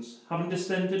distance, having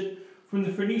descended from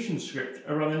the Phoenician script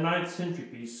around the 9th century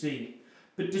BC,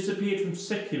 but disappeared from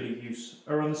secular use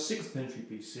around the 6th century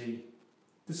BC.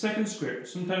 The second script,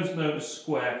 sometimes known as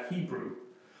Square Hebrew.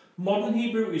 Modern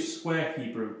Hebrew is Square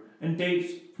Hebrew and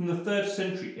dates from the 3rd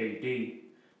century AD.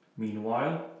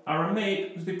 Meanwhile,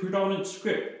 Aramaic was the predominant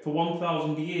script for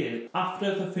 1,000 years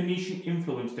after the Phoenician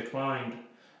influence declined,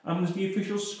 and was the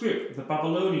official script of the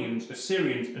Babylonians,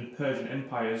 Assyrians and Persian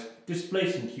empires,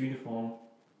 displaced into uniform.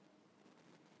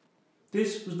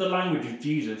 This was the language of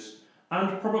Jesus,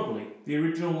 and probably the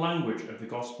original language of the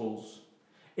Gospels.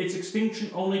 Its extinction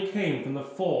only came from the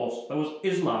force that was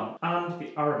Islam and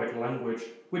the Arabic language,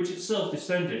 which itself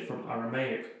descended from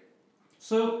Aramaic.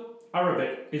 So,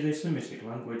 Arabic is a Semitic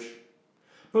language.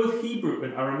 Both Hebrew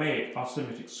and Aramaic are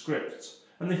Semitic scripts,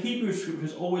 and the Hebrew script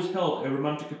has always held a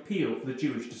romantic appeal for the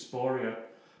Jewish diaspora.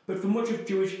 But for much of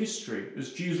Jewish history,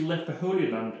 as Jews left the Holy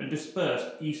Land and dispersed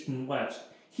east and west,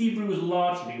 Hebrew was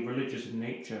largely religious in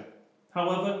nature.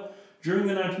 However, during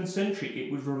the 19th century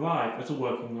it was revived as a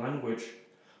working language.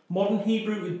 Modern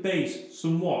Hebrew is based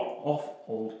somewhat off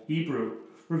Old Hebrew,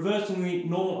 reversing the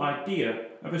normal idea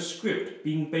of a script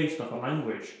being based off a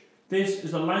language. This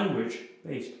is a language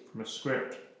based from a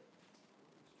script.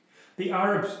 The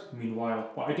Arabs, meanwhile,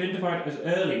 were identified as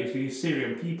early as the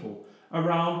Assyrian people,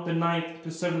 around the 9th to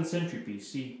 7th century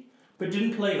BC, but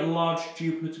didn't play a large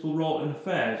geopolitical role in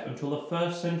affairs until the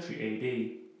 1st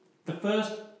century AD. The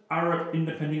first Arab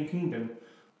independent kingdom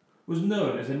was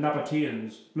known as the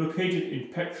Nabateans, located in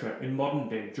Petra in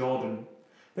modern-day Jordan.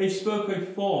 They spoke a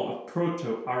form of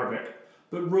Proto-Arabic,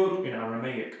 but wrote in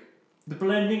Aramaic. The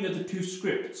blending of the two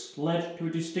scripts led to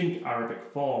a distinct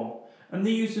Arabic form, and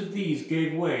the use of these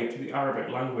gave way to the Arabic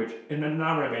language in an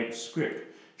Aramaic script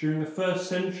during the 1st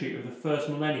century of the 1st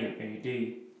millennium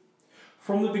AD.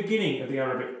 From the beginning of the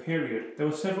Arabic period, there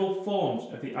were several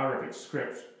forms of the Arabic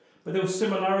script, but there were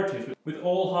similarities with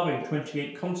all having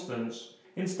 28 consonants,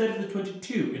 instead of the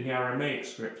 22 in the Aramaic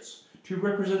scripts, to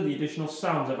represent the additional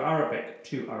sounds of Arabic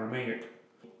to Aramaic,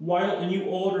 while a new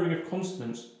ordering of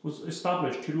consonants was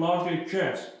established to largely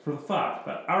adjust for the fact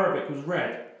that Arabic was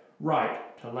read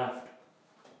right to left.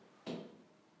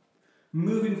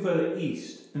 Moving further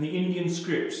east, and the Indian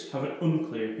scripts have an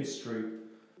unclear history.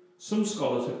 Some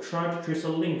scholars have tried to trace a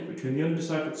link between the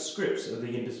undeciphered scripts of the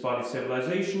Indus Valley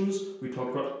civilizations we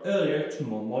talked about earlier to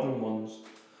more modern ones.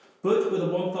 But with a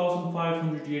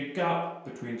 1,500-year gap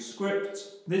between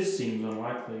scripts, this seems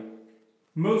unlikely.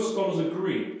 Most scholars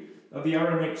agree that the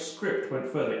Aramaic script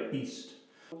went further east,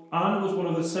 and was one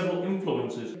of the several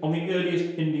influences on the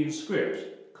earliest Indian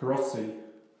script, Kharosthi.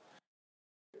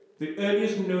 The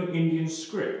earliest known Indian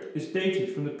script is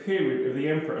dated from the period of the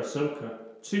Emperor Asoka,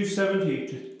 270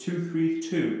 to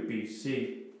 232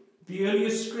 BC. The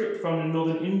earliest script found in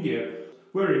northern India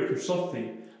were in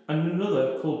Kharosthi, and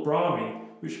another called Brahmi,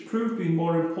 which proved to be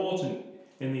more important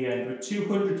in the end, with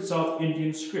 200 South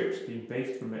Indian scripts being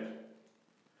based from it.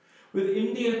 With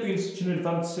India being such an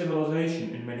advanced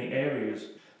civilization in many areas,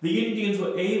 the Indians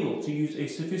were able to use a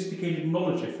sophisticated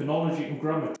knowledge of phonology and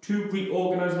grammar to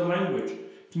reorganize the language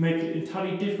to make it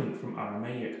entirely different from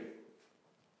Aramaic.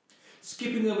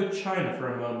 Skipping over China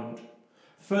for a moment,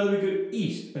 the further we go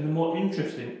east and the more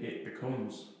interesting it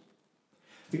becomes.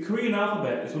 The Korean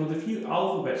alphabet is one of the few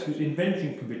alphabets whose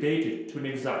invention can be dated to an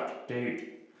exact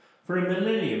date. For a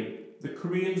millennium, the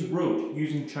Koreans wrote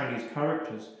using Chinese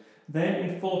characters. Then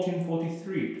in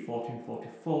 1443 to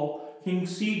 1444, King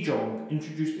Sejong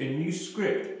introduced a new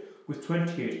script with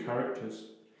 28 characters.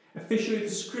 Officially, the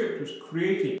script was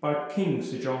created by King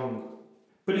Sejong,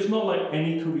 but it's not like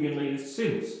any Korean leaders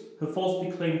since who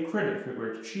falsely claim credit for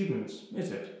great achievements,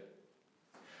 is it?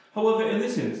 However, in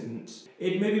this instance,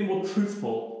 it may be more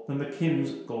truthful than the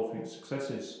Kim's golfing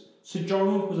successes.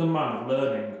 Sejong was a man of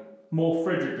learning, more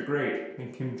Frederick the Great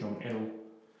than Kim Jong-il.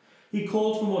 He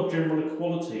called for more general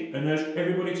equality and urged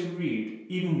everybody to read,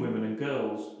 even women and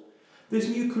girls. This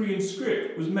new Korean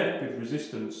script was met with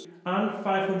resistance, and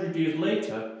 500 years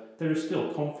later, there is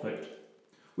still conflict,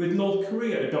 with North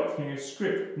Korea adopting a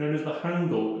script known as the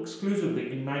Hangul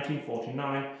exclusively in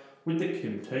 1949 with the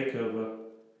Kim takeover.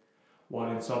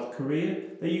 While in South Korea,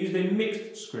 they used a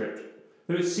mixed script,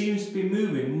 though it seems to be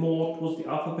moving more towards the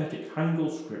alphabetic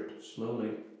Hangul script slowly.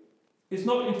 It's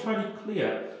not entirely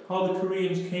clear how the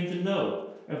Koreans came to know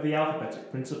of the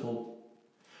alphabetic principle.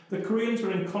 The Koreans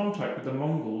were in contact with the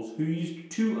Mongols, who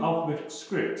used two alphabetic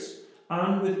scripts,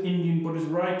 and with Indian Buddhist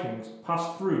writings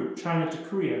passed through China to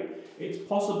Korea, it's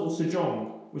possible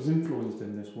Sejong was influenced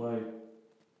in this way.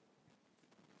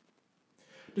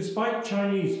 Despite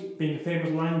Chinese being a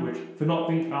famous language for not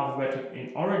being alphabetic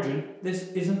in origin, this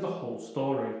isn't the whole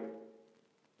story.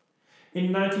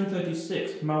 In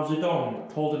 1936, Mao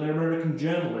Zedong told an American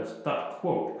journalist that,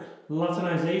 quote,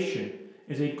 Latinization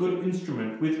is a good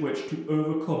instrument with which to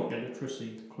overcome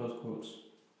illiteracy, close quotes.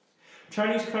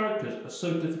 Chinese characters are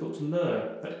so difficult to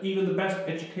learn that even the best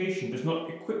education does not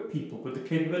equip people with the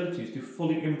capabilities to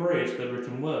fully embrace the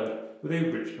written word with a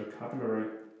rich vocabulary.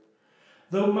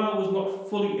 Though Mao was not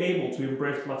fully able to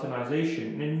embrace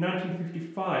Latinization, in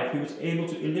 1955 he was able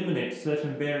to eliminate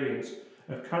certain variants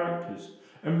of characters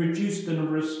and reduce the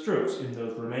number of strokes in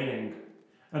those remaining.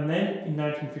 And then, in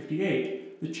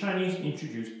 1958, the Chinese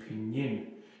introduced Pinyin,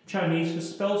 Chinese for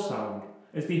spell sound,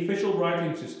 as the official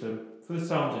writing system for the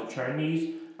sounds of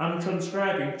Chinese and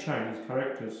transcribing Chinese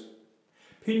characters.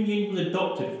 Pinyin was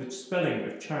adopted for the spelling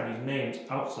of Chinese names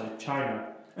outside China,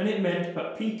 and it meant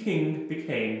that Peking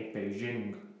became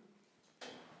Beijing.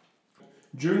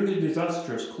 During the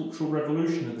disastrous Cultural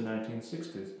Revolution of the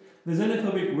 1960s, the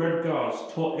xenophobic Red Guards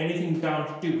tore anything down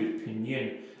to do with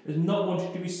Pinyin as not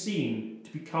wanting to be seen to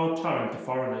to be kowtowing to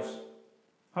foreigners.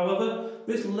 However,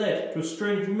 this led to a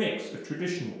strange mix of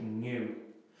traditional and new.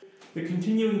 The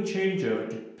continuing changeover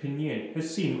to pinyin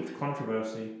has seen much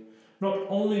controversy, not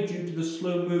only due to the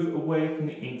slow move away from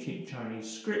the ancient Chinese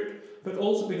script, but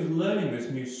also because learning this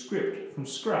new script from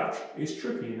scratch is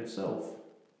tricky in itself.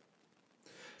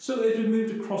 So as we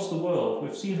moved across the world,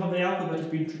 we've seen how the alphabet has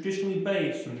been traditionally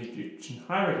based on the Egyptian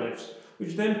hieroglyphs,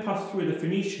 which then passed through the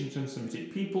Phoenicians and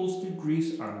Semitic peoples to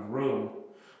Greece and Rome,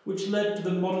 which led to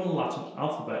the modern Latin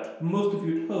alphabet most of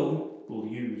you at home will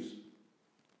use.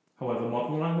 However,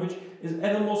 modern language is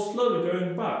ever more slowly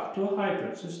going back to a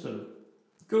hybrid system.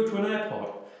 Go to an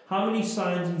airport, how many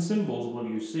signs and symbols will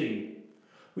you see?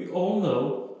 We all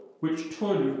know which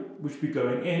toilet we should be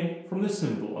going in from the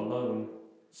symbol alone.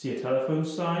 See a telephone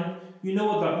sign, you know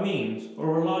what that means,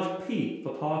 or a large P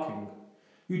for parking.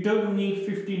 You don't need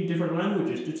 15 different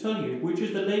languages to tell you which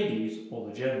is the ladies or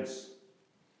the gents.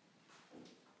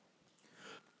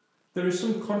 There is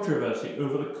some controversy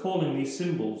over the calling these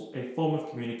symbols a form of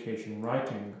communication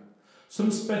writing. Some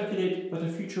speculate that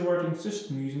a future writing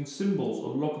system using symbols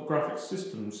or logographic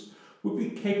systems would be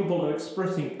capable of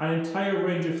expressing an entire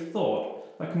range of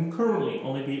thought that can currently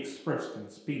only be expressed in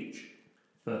speech.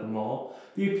 Furthermore,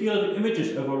 the appeal of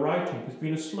images over writing has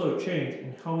been a slow change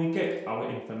in how we get our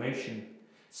information.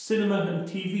 Cinema and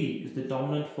TV is the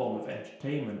dominant form of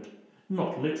entertainment,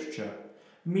 not literature.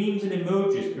 Memes and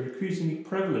emojis are increasingly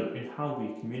prevalent in how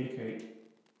we communicate.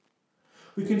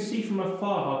 We can see from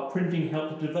afar how printing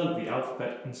helped to develop the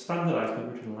alphabet and standardise the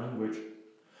written language.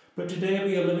 But today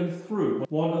we are living through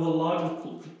one of the largest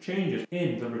cultural changes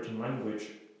in the written language,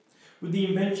 with the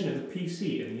invention of the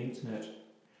PC and the internet.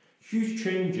 Huge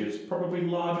changes, probably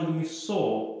larger than we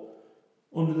saw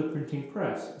under the printing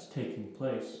press, is taking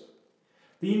place.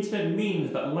 The internet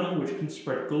means that language can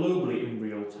spread globally in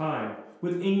real time,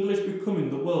 with English becoming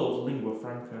the world's lingua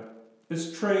franca,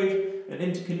 as trade and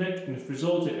interconnectedness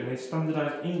resulted in a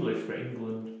standardised English for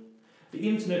England. The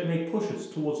internet may push us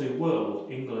towards a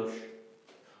world English.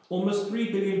 Almost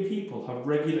 3 billion people have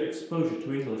regular exposure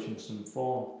to English in some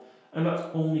form, and that's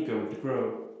only going to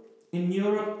grow. In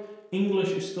Europe, English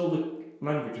is still the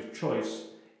language of choice.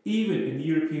 Even in the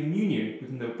European Union,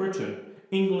 with no Britain,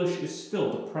 English is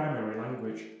still the primary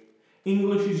language.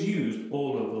 English is used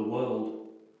all over the world.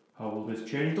 How will this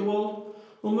change the world?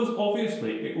 Well, most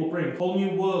obviously, it will bring whole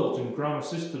new worlds and grammar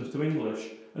systems to English,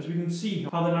 as we can see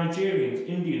how the Nigerians,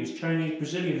 Indians, Chinese,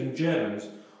 Brazilians and Germans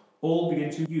all begin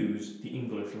to use the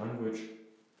English language.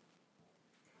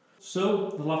 So,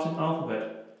 the Latin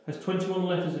alphabet has 21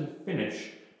 letters in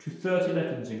Finnish to 30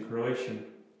 letters in Croatian.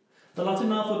 The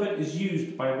Latin alphabet is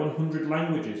used by 100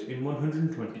 languages in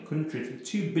 120 countries, with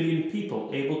 2 billion people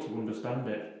able to understand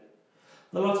it.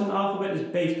 The Latin alphabet is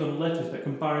based on letters that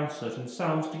combine certain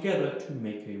sounds together to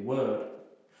make a word.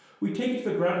 We take it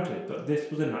for granted that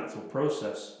this was a natural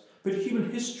process, but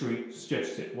human history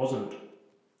suggests it wasn't.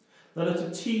 The letter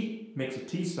T makes a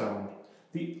T sound,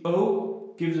 the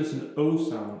O gives us an O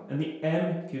sound, and the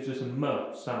M gives us a M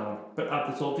sound, but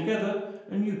add this all together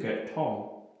and you get Tom.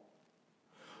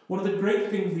 One of the great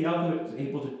things the alphabet is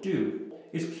able to do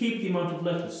is keep the amount of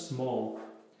letters small.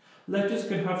 Letters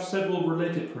can have several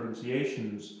related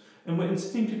pronunciations, and we're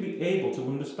instinctively able to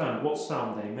understand what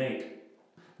sound they make.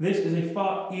 This is a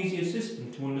far easier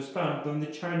system to understand than the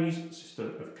Chinese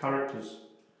system of characters.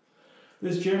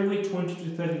 There's generally 20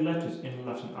 to 30 letters in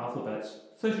Latin alphabets,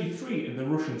 33 in the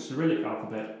Russian Cyrillic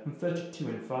alphabet, and 32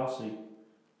 in Farsi.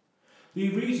 The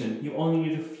reason you only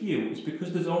need a few is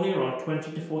because there's only around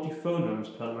 20 to 40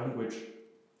 phonemes per language.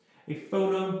 A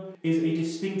phoneme is a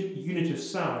distinct unit of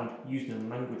sound used in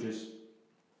languages.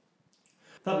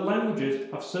 That languages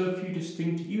have so few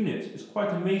distinct units is quite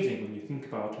amazing when you think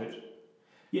about it.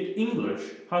 Yet English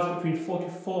has between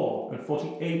 44 and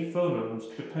 48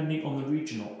 phonemes depending on the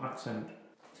regional accent.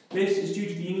 This is due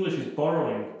to the English's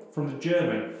borrowing from the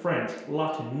German, French,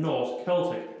 Latin, Norse,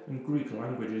 Celtic and Greek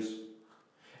languages.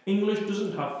 English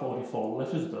doesn't have 44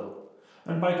 letters though,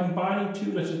 and by combining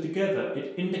two letters together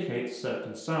it indicates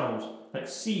certain sounds, like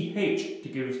CH to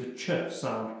give us the ch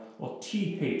sound, or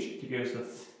TH to give us the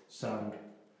th sound.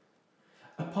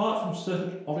 Apart from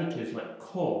certain oddities like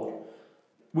chord,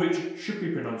 which should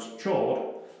be pronounced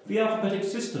chord, the alphabetic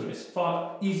system is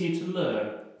far easier to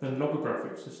learn than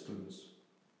logographic systems.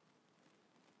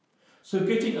 So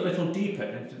getting a little deeper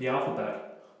into the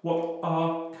alphabet, what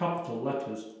are capital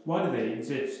letters? Why do they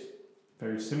exist?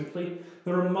 Very simply,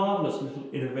 they're a marvellous little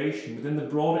innovation within the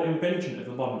broader invention of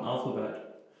the modern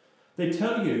alphabet. They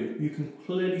tell you can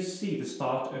clearly see the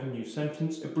start of a new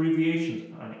sentence,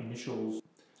 abbreviations and initials.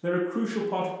 They're a crucial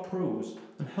part of prose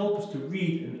and help us to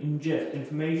read and ingest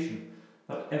information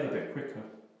that ever bit quicker.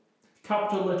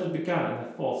 Capital letters began in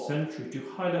the 4th century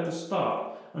to highlight the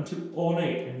start and to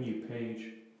ornate a new page.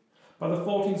 By the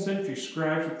 14th century,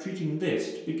 scribes were treating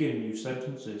this to begin new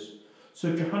sentences.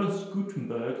 So Johannes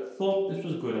Gutenberg thought this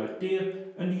was a good idea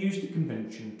and used the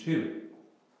convention too.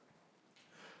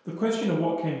 The question of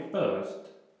what came first,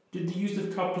 did the use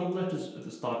of capital letters at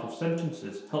the start of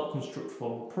sentences help construct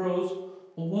formal prose,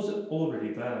 or was it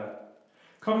already there?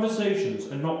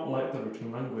 Conversations are not like the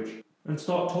written language, and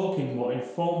start talking more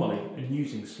informally and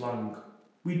using slang.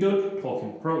 We don't talk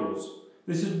in prose.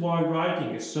 This is why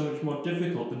writing is so much more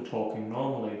difficult than talking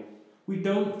normally. We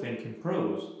don't think in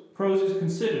prose. Prose is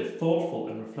considered thoughtful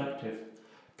and reflective.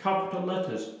 Capital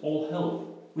letters all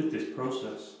help with this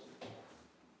process.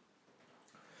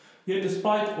 Yet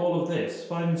despite all of this,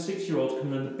 5 and 6-year-olds can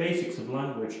learn the basics of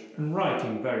language and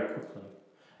writing very quickly.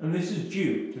 And this is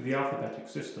due to the alphabetic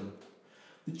system.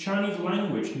 The Chinese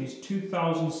language needs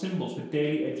 2,000 symbols for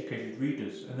daily educated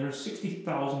readers, and there are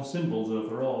 60,000 symbols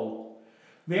overall.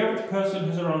 The average person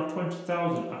has around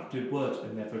 20,000 active words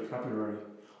in their vocabulary,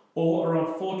 or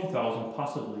around 40,000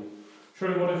 passively,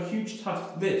 showing what a huge task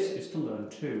this is to learn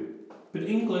too. But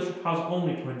English has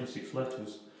only 26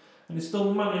 letters, and it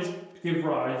still managed to give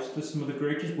rise to some of the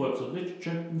greatest works of literature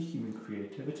and human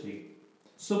creativity.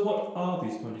 So what are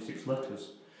these 26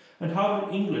 letters? And how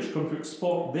did English come to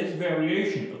export this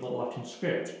variation of the Latin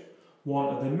script, one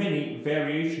of the many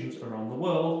variations around the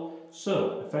world,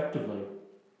 so effectively?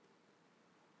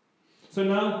 So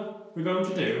now we're going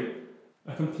to do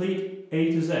a complete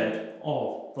A to Z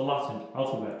of the Latin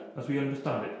alphabet as we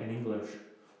understand it in English.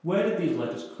 Where did these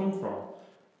letters come from?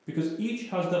 Because each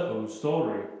has their own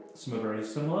story. Some are very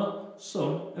similar,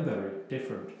 some are very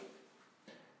different.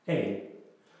 A.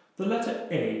 The letter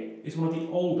A is one of the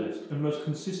oldest and most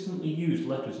consistently used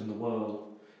letters in the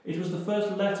world. It was the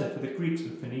first letter for the Greeks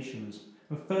and Phoenicians,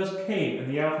 and first came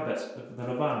in the alphabets of the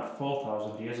Levant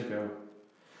 4,000 years ago.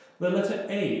 The letter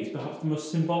A is perhaps the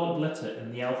most symbolic letter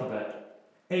in the alphabet.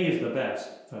 A is the best,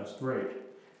 first rate.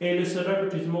 A-list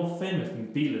celebrities are more famous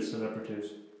than B-list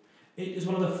celebrities. It is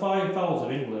one of the 5 vowels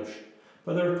of English,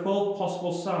 but there are 12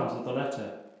 possible sounds of the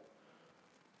letter.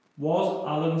 Was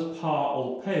Alan's pa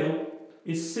all pale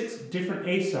is 6 different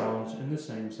A sounds in the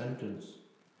same sentence.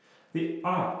 The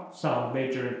A sound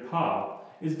made during pa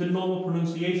is the normal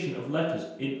pronunciation of letters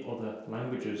in other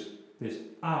languages. This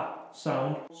A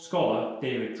sound, scholar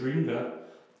David Dringer,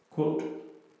 quote,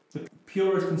 the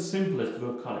purest and simplest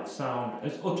vocalic sound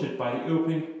as uttered by the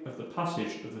opening of the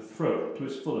passage of the throat to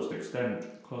its fullest extent,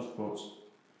 close quotes.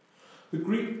 The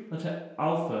Greek letter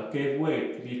alpha gave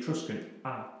way to the Etruscan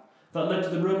A, that led to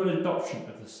the Roman adoption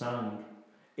of the sound.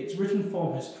 Its written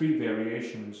form has 3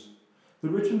 variations. The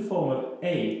written form of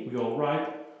A we all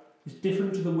write is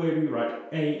different to the way we write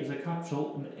A as a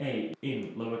capital and A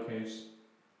in lowercase.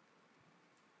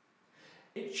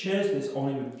 It shares this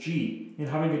only with G in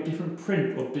having a different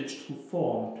print or digital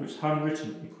form to its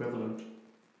handwritten equivalent.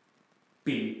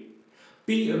 B.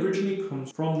 B originally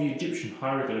comes from the Egyptian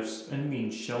hieroglyphs and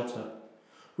means shelter.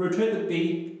 Rotate the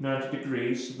B 90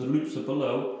 degrees so the loops are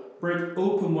below, break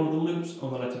open one of the loops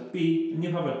on the letter B and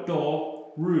you have a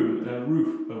door, room and a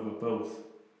roof over both.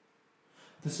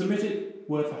 The Semitic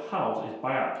word for house is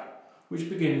bayat, which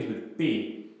begins with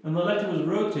B, and the letter was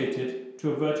rotated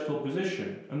to a vertical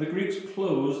position, and the Greeks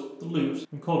closed the loops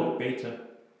and called it beta.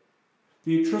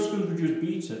 The Etruscans reduced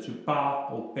beta to ba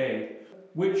or be,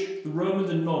 which the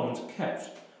Romans and Normans kept,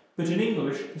 but in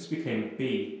English this became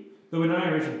B, though in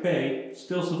Irish be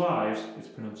still survives its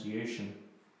pronunciation.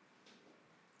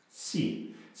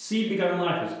 C. C began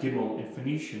life as Gimel in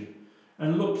Phoenician,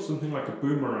 and looked something like a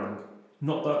boomerang,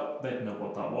 not that they'd know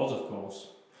what that was of course.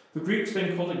 The Greeks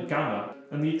then called it Gamma,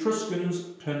 and the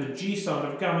Etruscans turned the G sound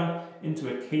of Gamma into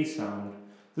a K sound.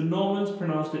 The Normans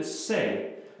pronounced it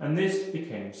Se, and this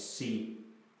became C.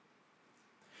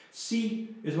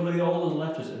 C is one of the oldest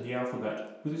letters in the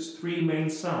alphabet, with its 3 main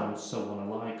sounds so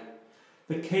unlike.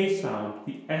 The K sound,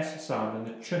 the S sound,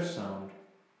 and the Ch sound.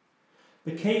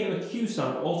 The K and the Q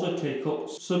sound also take up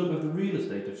some of the real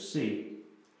estate of C.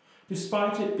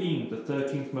 Despite it being the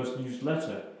 13th most used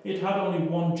letter, it had only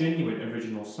one genuine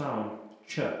original sound,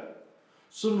 Ch.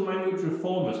 Some language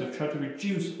reformers have tried to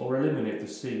reduce or eliminate the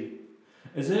C.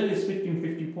 As early as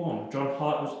 1551, John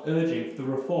Hart was urging for the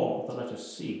reform of the letter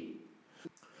C.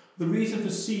 The reason for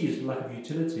C's lack of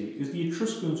utility is the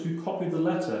Etruscans who copied the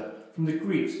letter from the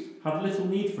Greeks had little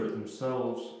need for it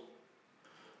themselves.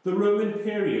 The Roman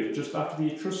period just after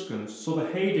the Etruscans saw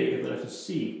the heyday of the letter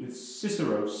C with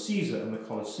Cicero, Caesar and the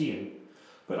Colosseum,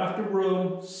 but after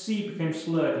Rome, C became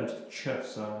slurred into the Ch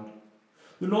sound.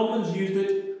 The Normans used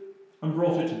it and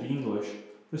brought it to the English,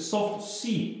 The soft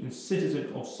C in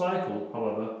citizen or cycle,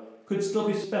 however, could still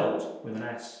be spelt with an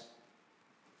S.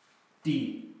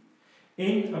 D.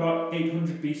 In about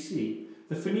 800 BC,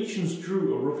 the Phoenicians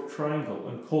drew a rough triangle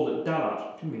and called it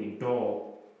dalat to mean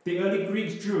door. The early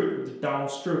Greeks drew it with the down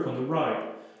stroke on the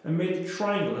right and made the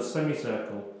triangle a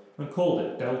semicircle and called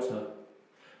it delta.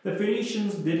 The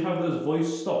Phoenicians did have those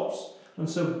voice stops, and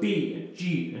so B,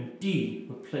 G and D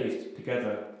were placed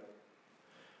together.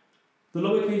 The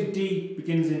lowercase d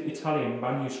begins in Italian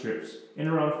manuscripts in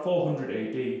around 400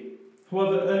 AD.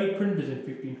 However, early printers in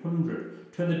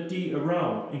 1500 turned the D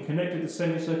around and connected the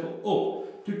semicircle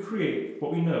up to create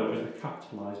what we know as the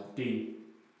capitalised D.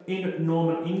 In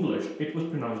Norman English, it was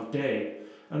pronounced day,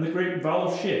 and the great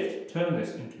vowel shift turned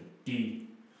this into D.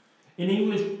 In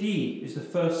English, D is the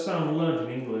first sound learned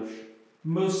in English.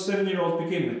 Most 7-year-olds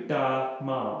begin with da,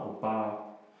 ma, or ba.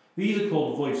 These are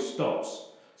called voice stops,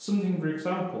 something, for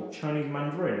example, Chinese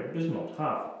Mandarin does not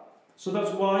have. So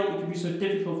that's why it can be so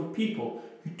difficult for people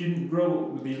who didn't grow up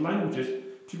with these languages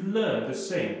to learn the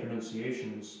same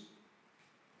pronunciations.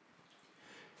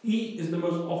 E is the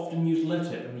most often used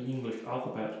letter in the English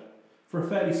alphabet, for a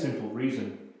fairly simple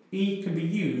reason. E can be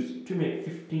used to make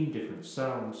 15 different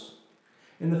sounds.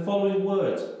 In the following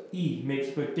words, E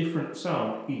makes a different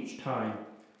sound each time.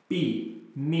 Be,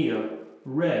 mere,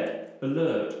 red,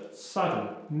 alert, sadden,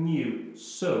 new,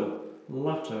 so,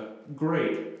 latter,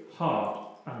 great, hard,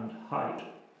 and height.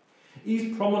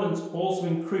 E's prominence also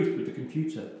increased with the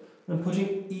computer and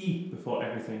putting E before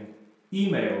everything.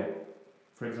 Email,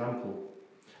 for example.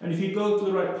 And if you go to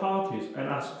the right parties and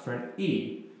ask for an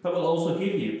E, that will also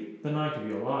give you the night of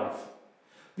your life.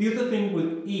 The other thing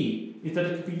with E is that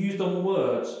it can be used on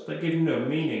words that give no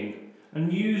meaning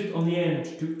and used on the end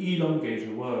to elongate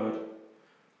a word.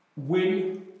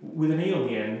 Win, with an E on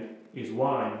the end, is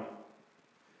wine.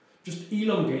 Just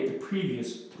elongate the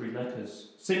previous 3 letters.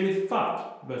 Same with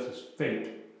fat versus fate.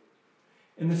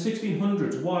 In the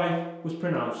 1600s, wife was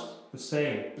pronounced the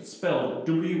same, but spelled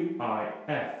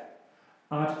W-I-F.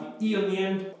 Add the E on the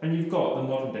end, and you've got the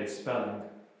modern day spelling.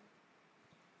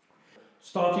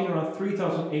 Starting around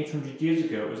 3,800 years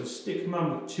ago as a stick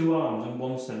man with 2 arms and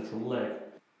 1 central leg.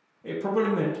 It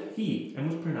probably meant he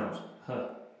and was pronounced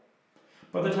her.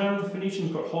 By the time the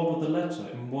Phoenicians got hold of the letter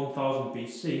in 1000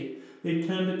 BC, they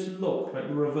turned it to look like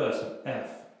the reverse of F,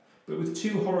 but with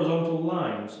 2 horizontal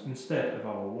lines instead of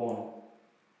our 1.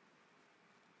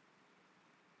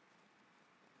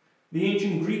 The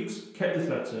ancient Greeks kept this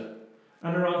letter,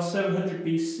 and around 700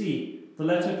 BC, the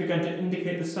letter began to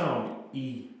indicate the sound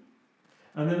E.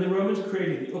 And then the Romans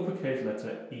created the uppercase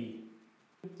letter E.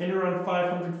 In around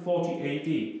 540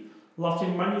 AD,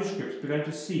 Latin manuscripts began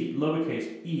to see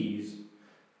lowercase e's,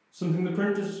 something the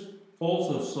printers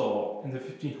also saw in the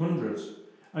 1500s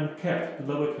and kept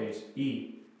the lowercase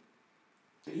e.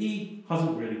 The E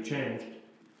hasn't really changed.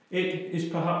 It is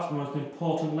perhaps the most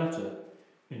important letter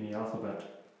in the alphabet.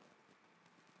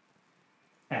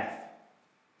 F.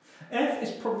 F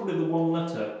is probably the one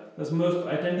letter that's most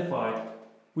identified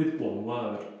with one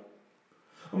word.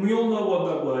 And we all know what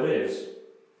that word is.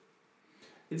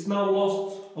 It's now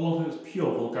lost a lot of its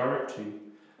pure vulgarity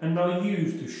and now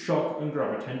used to shock and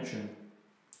grab attention.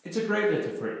 It's a great letter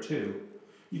for it too.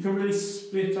 You can really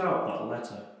spit out that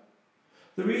letter.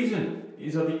 The reason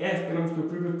is that the F belongs to a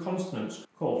group of consonants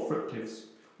called fructives,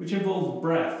 which involves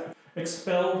breath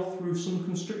expelled through some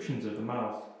constrictions of the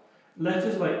mouth.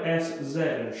 Letters like S, Z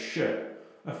and Sh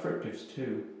are fructives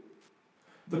too.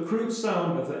 The crude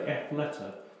sound of the F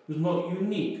letter was not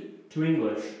unique to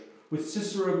English, with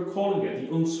Cicero calling it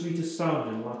the unsweetest sound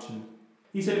in Latin.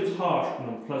 He said it was harsh and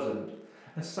unpleasant,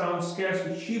 a sound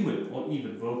scarcely human or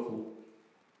even vocal.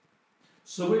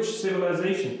 So which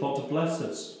civilization thought to bless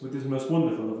us with this most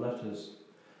wonderful of letters?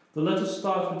 The letter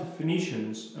starts with the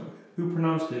Phoenicians, who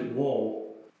pronounced it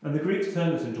wall, and the Greeks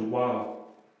turned this into wow.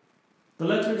 The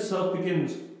letter itself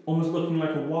begins almost looking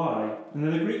like a Y, and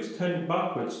then the Greeks turned it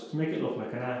backwards to make it look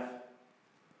like an F.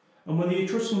 And when the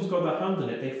Etruscans got their hand on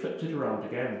it, they flipped it around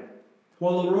again.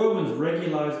 While the Romans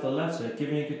regularised the letter,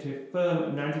 giving it a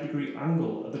firm 90-degree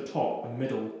angle at the top and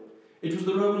middle, it was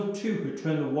the Romans too who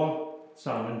turned the W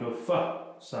sound into a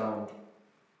F sound.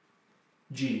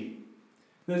 G.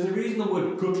 There's a reason the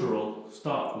word guttural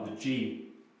starts with a G.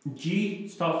 G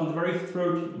starts with a very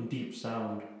throaty and deep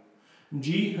sound.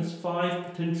 G has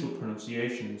 5 potential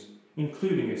pronunciations,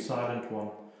 including a silent one.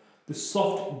 The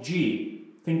soft G,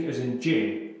 think as in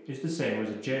gin, is the same as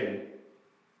a J.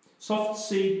 Soft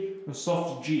C and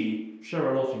soft G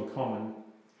share a lot in common.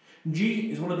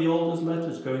 G is one of the oldest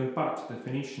letters going back to the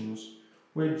Phoenicians,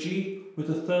 where G was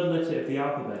the 3rd letter of the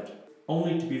alphabet,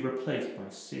 only to be replaced by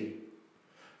C.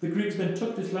 The Greeks then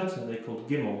took this letter they called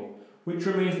Gimel, which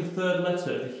remains the third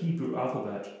letter of the Hebrew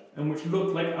alphabet, and which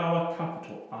looked like our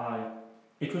capital I.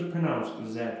 It was pronounced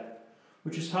Z,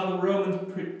 which is how the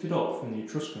Romans picked it up from the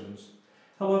Etruscans.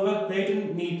 However, they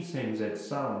didn't need the same Z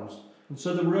sounds, and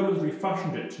so the Romans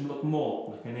refashioned it to look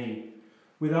more like an E,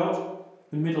 without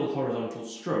the middle horizontal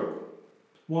stroke,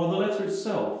 while the letter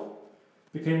itself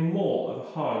became more of a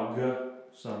hard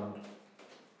G sound.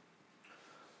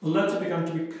 The letter began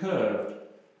to be curved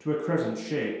to a crescent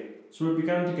shape, so it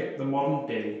began to get the modern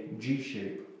day G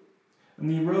shape. And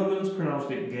the Romans pronounced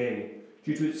it Gay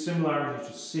due to its similarity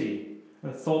to C,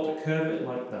 and thought to curve it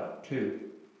like that too.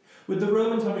 With the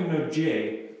Romans having no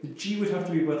J, the G would have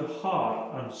to be both a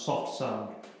hard and soft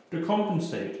sound to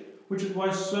compensate, which is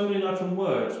why so many Latin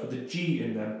words with a G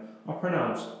in them are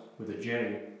pronounced with a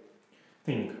J.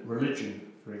 Think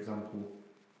religion, for example.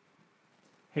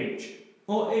 H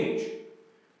or H.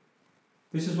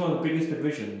 This is one of the biggest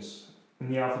divisions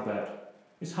in the alphabet,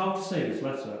 is how to say this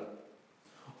letter.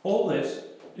 All this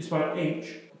despite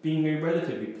H being a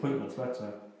relatively pointless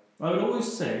letter. I would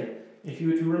always say, if you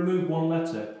were to remove one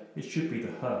letter, it should be the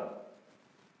H.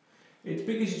 Its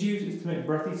biggest use is to make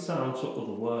breathy sounds for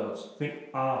other words. Think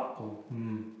ah or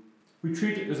We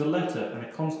treat it as a letter and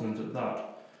a consonant at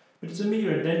that, but it's a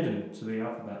mere addendum to the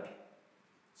alphabet.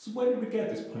 So where did we get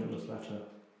this pointless letter?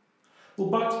 Well,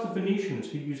 back to the Phoenicians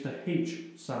who used the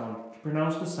H sound to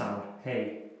pronounce the sound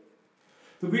hey.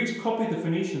 The Greeks copied the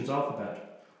Phoenicians'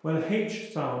 alphabet, where the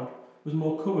H sound was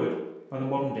more covered by the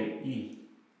modern day E,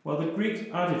 while the Greeks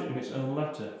added in its own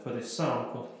letter for this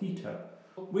sound called heta,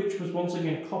 which was once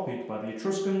again copied by the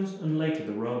Etruscans and later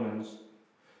the Romans.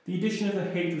 The addition of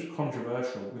the H was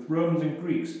controversial, with Romans and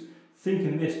Greeks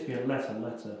thinking this to be a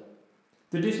letter.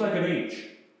 The dislike of H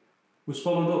was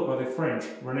followed up by the French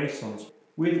Renaissance,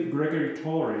 with Gregory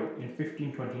Torrey in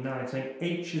 1529 saying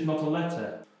H is not a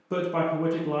letter, but by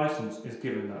poetic license is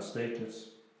given that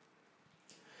status.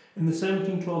 In the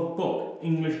 1712 book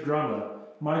English Grammar,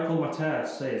 Michael Mater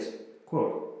says,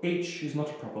 quote, H is not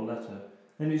a proper letter,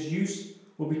 and its use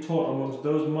will be taught amongst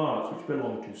those marks which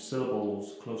belong to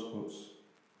syllables, close quotes.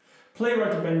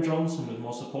 Playwright Ben Jonson was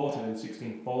more supportive in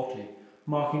 1640,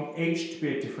 marking H to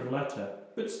be a different letter,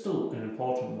 but still an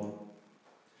important one.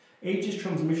 H's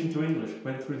transmission to English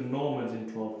went through the Normans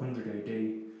in 1200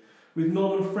 AD, with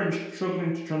Norman French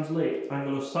struggling to translate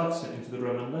Anglo-Saxon into the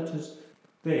Roman letters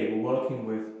they were working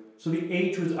with, so the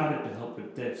H was added to help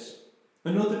with this.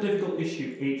 Another difficult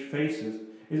issue H faces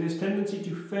is its tendency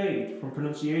to fade from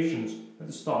pronunciations at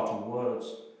the start of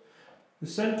words. The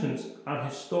sentence, "An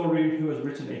historian who has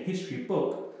written a history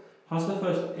book," has the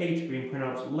first H being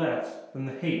pronounced less than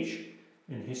the H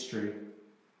in history.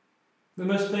 The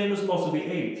most famous loss of the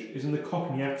H is in the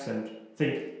Cockney accent.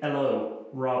 Think hello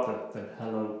rather than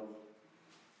hello.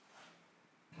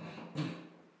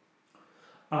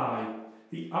 I.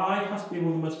 The I has to be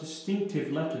one of the most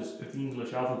distinctive letters of the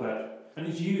English alphabet, and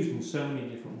is used in so many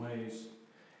different ways.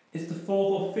 It's the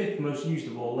fourth or fifth most used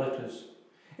of all letters.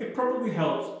 It probably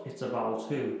helps it's a vowel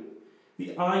too.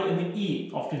 The I and the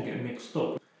E often get mixed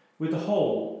up, with the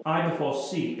whole I before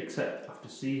C except after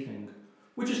C thing,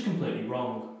 which is completely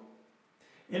wrong.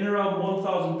 In around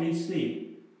 1000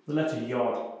 BC, the letter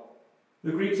Yod.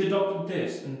 The Greeks adopted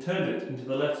this and turned it into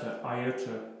the letter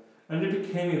iota, and it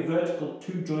became a vertical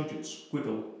two-jointed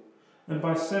squiggle, and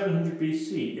by 700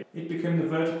 BC it became the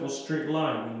vertical straight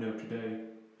line we know today.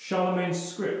 Charlemagne's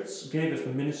scripts gave us the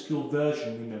minuscule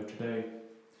version we know today.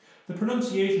 The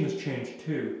pronunciation has changed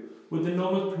too, with the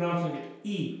Normans pronouncing it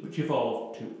E, which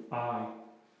evolved to I.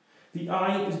 The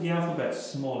I is the alphabet's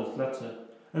smallest letter,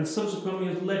 and subsequently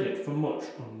has led it for much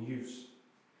unuse.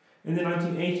 In the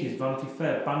 1980s, Vanity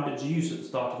Fair banned its use at the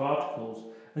start of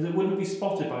articles, as it wouldn't be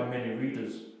spotted by many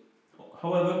readers.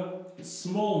 However, its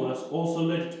smallness also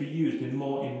led it to be used in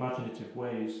more imaginative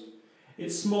ways.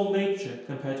 Its small nature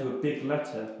compared to a big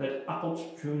letter led Apple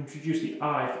to introduce the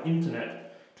I for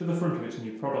Internet to the front of its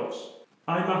new products.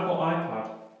 iMac or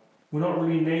iPad were not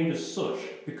really named as such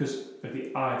because of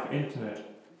the I for Internet,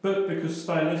 but because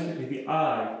stylistically the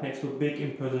I next to a big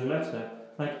imposing letter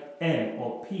like M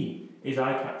or P is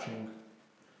eye-catching.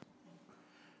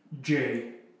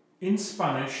 J. In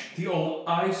Spanish, the old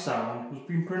I sound was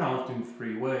being pronounced in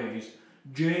three ways: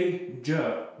 J, J,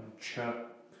 and Ch.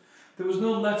 There was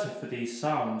no letter for these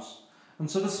sounds, and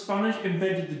so the Spanish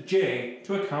invented the J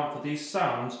to account for these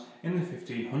sounds in the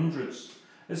 1500s,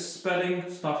 as spelling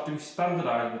started to be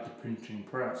standardised with the printing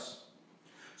press.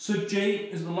 So J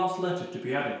is the last letter to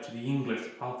be added to the English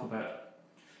alphabet.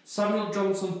 Samuel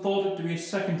Johnson thought it to be a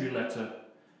secondary letter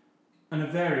and a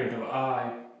variant of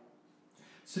I.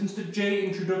 Since the J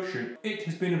introduction, it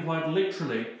has been applied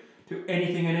literally to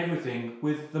anything and everything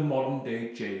with the modern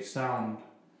day J sound.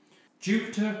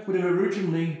 Jupiter would have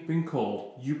originally been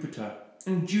called Jupiter,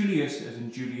 and Julius, as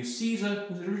in Julius Caesar,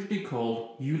 was originally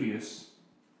called Julius.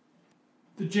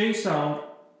 The J sound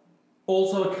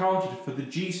also accounted for the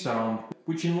G sound,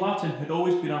 which in Latin had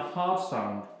always been a hard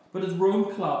sound, but as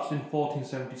Rome collapsed in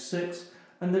 1476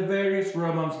 and the various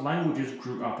Romance languages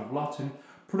grew out of Latin,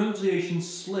 pronunciation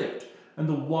slipped and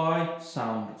the Y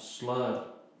sound slurred.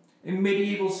 In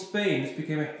medieval Spain this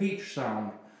became a H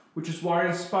sound, which is why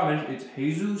in Spanish it's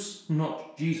Jesus,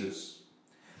 not Jesus.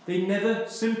 They never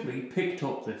simply picked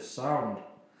up this sound.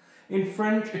 In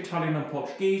French, Italian and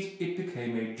Portuguese it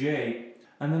became a J,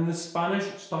 and then the Spanish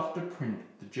started to print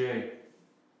the J.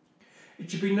 It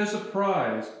should be no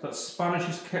surprise that Spanish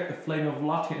has kept the flame of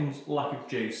Latin's lack of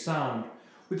J sound,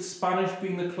 with Spanish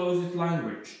being the closest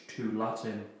language to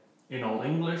Latin. In Old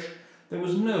English, there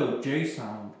was no J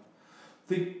sound.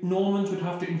 The Normans would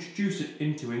have to introduce it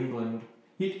into England,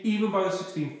 yet even by the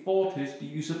 1640s the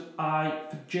use of I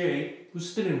for J was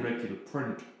still in regular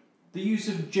print. The use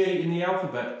of J in the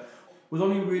alphabet was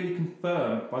only really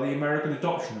confirmed by the American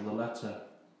adoption of the letter.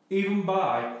 Even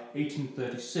by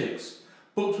 1836,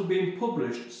 books were being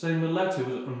published saying the letter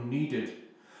was unneeded,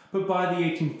 but by the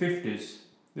 1850s,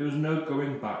 there was no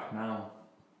going back now.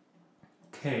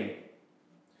 K.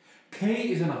 K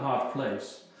is in a hard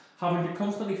place, having to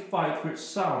constantly fight for its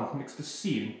sound next to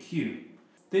C and Q.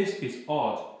 This is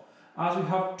odd, as we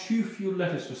have too few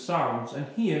letters for sounds, and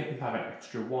here we have an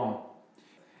extra one.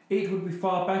 It would be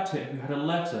far better if we had a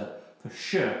letter for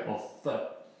sh or th.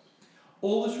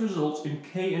 All this results in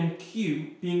K and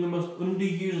Q being the most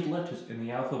underused letters in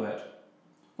the alphabet.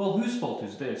 Well, whose fault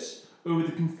is this over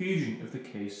the confusion of the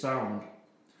K sound?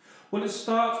 Well, it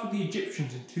starts with the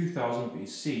Egyptians in 2000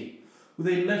 BC, with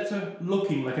a letter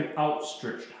looking like an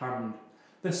outstretched hand.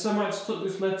 The Semites took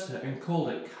this letter and called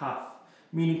it Kaf,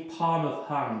 meaning palm of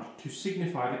hand, to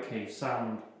signify the K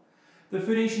sound. The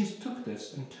Phoenicians took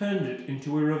this and turned it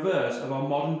into a reverse of our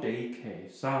modern day K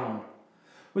sound.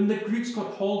 When the Greeks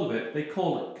got hold of it, they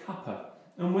called it Kappa,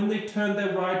 and when they turned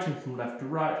their writing from left to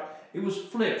right, it was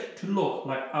flipped to look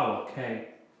like our K.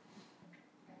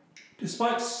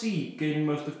 Despite C gaining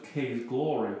most of K's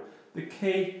glory, the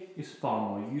K is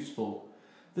far more useful.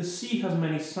 The C has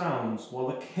many sounds, while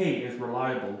the K is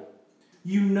reliable.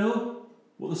 You know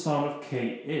what the sound of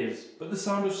K is, but the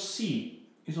sound of C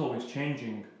is always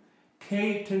changing.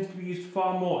 K tends to be used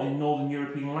far more in Northern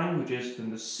European languages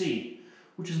than the C,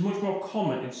 which is much more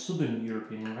common in Southern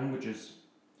European languages.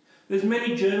 There's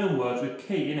many German words with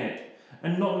K in it,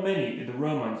 and not many in the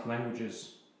Romance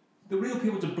languages. The real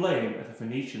people to blame are the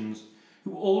Phoenicians,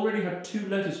 who already had two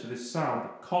letters for this sound,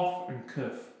 kof and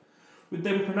kuf, with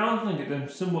them pronouncing them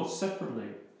somewhat separately.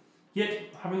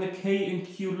 Yet having the K and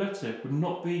Q letter would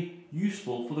not be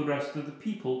useful for the rest of the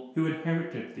people who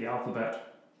inherited the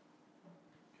alphabet.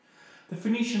 The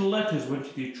Phoenician letters went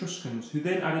to the Etruscans, who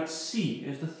then added C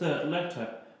as the third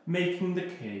letter, making the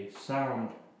K sound.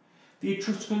 The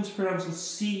Etruscans pronounced the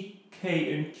C,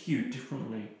 K and Q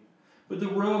differently, but the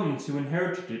Romans who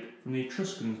inherited it from the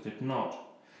Etruscans did not.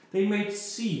 They made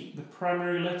C the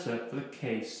primary letter for the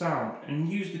K sound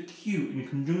and used the Q in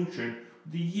conjunction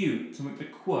with the U to make the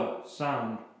Qu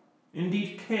sound.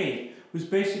 Indeed, K was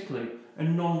basically a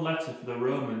non-letter for the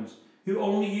Romans, who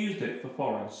only used it for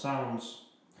foreign sounds.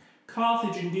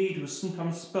 Carthage indeed was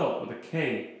sometimes spelt with a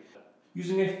K,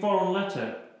 using a foreign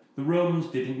letter the Romans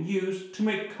didn't use to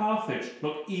make Carthage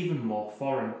look even more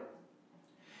foreign.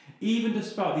 Even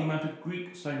despite the amount of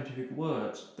Greek scientific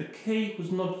words, the K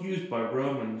was not used by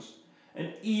Romans,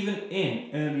 and even in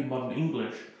early modern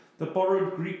English, the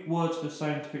borrowed Greek words for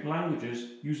scientific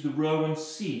languages used the Roman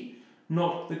C,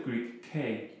 not the Greek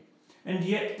K, and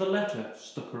yet the letter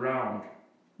stuck around.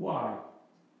 Why?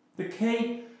 The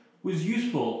K was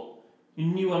useful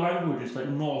in newer languages like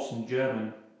Norse and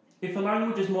German. If a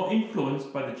language is more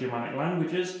influenced by the Germanic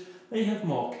languages, they have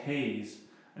more Ks,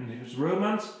 and if it's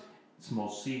Romance, it's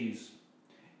more C's.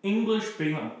 English,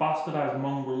 being that bastardised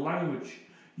mongrel language,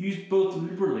 used both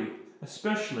liberally,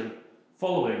 especially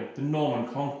following the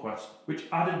Norman conquest, which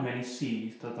added many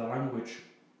C's to the language.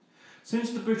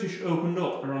 Since the British opened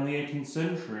up around the 18th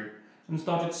century and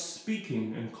started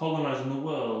speaking and colonising the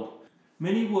world,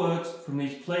 many words from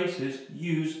these places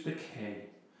use the K.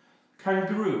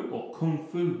 Kangaroo or Kung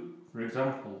Fu, for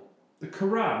example. The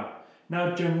Quran,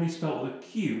 now generally spelt with a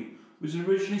Q, was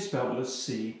originally spelt with a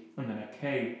C and then a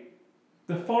K.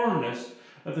 The foreignness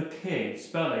of the K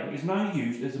spelling is now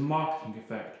used as a marketing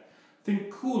effect.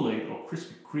 Think Kool-Aid or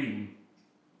Krispy Kreme.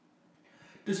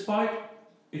 Despite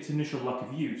its initial lack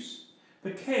of use,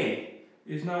 the K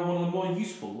is now one of the more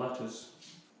useful letters.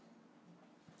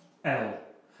 L.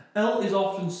 L is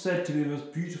often said to be the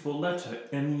most beautiful letter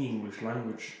in the English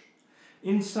language.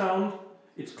 In sound,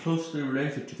 it's closely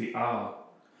related to the R,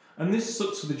 and this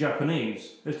sucks for the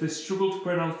Japanese as they struggle to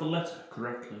pronounce the letter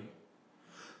correctly.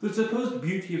 The supposed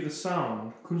beauty of the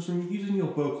sound comes from using your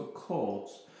vocal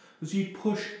cords as you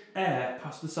push air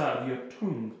past the side of your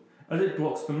tongue as it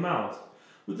blocks the mouth,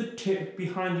 with the tip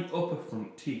behind the upper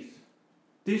front teeth.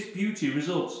 This beauty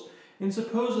results in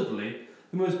supposedly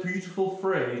the most beautiful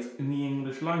phrase in the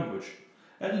English language,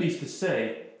 at least to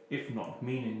say, if not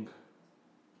meaning.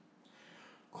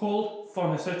 Called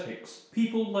phonetics,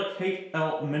 people like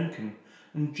H.L. Mencken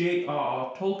and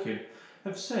J.R.R. Tolkien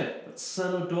have said that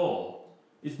cellar door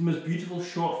is the most beautiful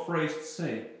short phrase to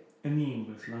say in the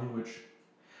English language.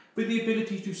 With the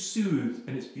ability to soothe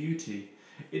in its beauty,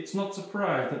 it's not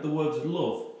surprised that the words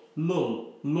love,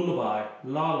 lull, lullaby,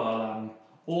 la la land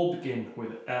all begin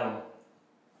with L.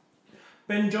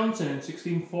 Ben Jonson in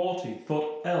 1640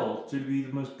 thought L to be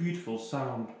the most beautiful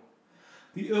sound.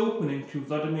 The opening to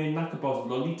Vladimir Nabokov's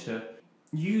Lolita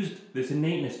used this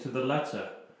innateness to the letter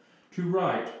to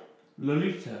write,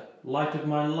 Lolita, light of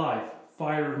my life,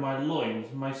 fire of my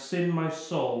loins, my sin, my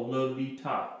soul,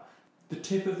 Lolita. The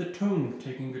tip of the tongue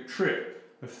taking a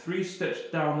trip of 3 steps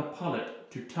down the palate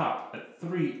to tap at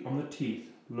 3 on the teeth,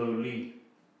 Loli.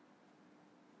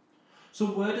 So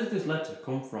where does this letter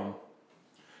come from?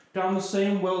 Down the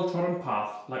same well-trodden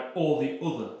path like all the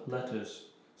other letters.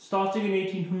 Starting in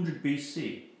 1800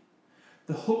 BC,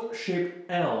 the hook-shaped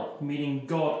L meaning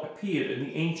God appeared in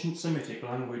the ancient Semitic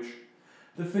language.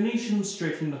 The Phoenicians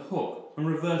straightened the hook and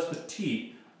reversed the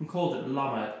T and called it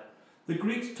Lamed. The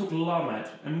Greeks took Lamed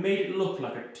and made it look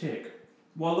like a tick,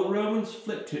 while the Romans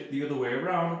flipped it the other way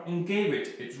around and gave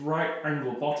it its right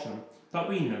angle bottom that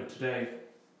we know today.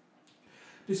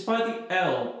 Despite the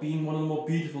L being one of the more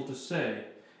beautiful to say,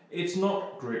 it's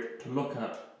not great to look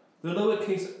at. The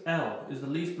lowercase l is the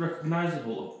least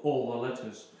recognisable of all the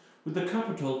letters, with the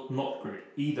capital not great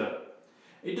either.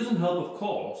 It doesn't help, of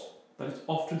course, that it's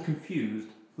often confused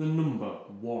with the number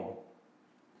 1.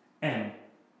 M.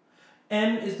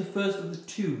 M is the first of the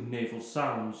 2 nasal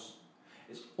sounds.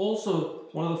 It's also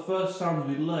one of the first sounds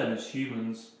we learn as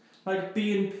humans. Like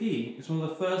B and P, it's one of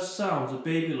the first sounds a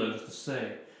baby learns to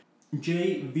say.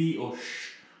 J, V or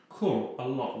sh come a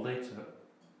lot later.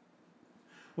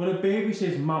 When a baby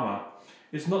says mama,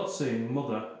 it's not saying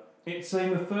mother, it's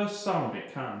saying the first sound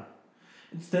it can.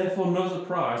 It's therefore no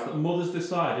surprise that mothers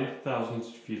decided, thousands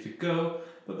of years ago,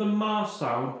 that the ma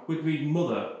sound would mean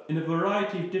mother in a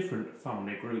variety of different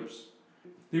family groups.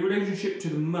 The relationship to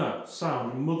the m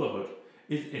sound in motherhood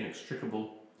is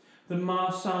inextricable. The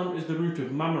ma sound is the root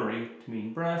of mammary, to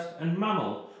mean breast, and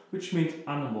mammal, which means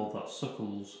animal that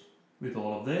suckles. With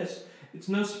all of this, it's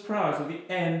no surprise that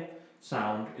the n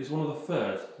sound is one of the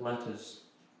first letters.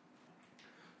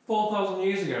 4,000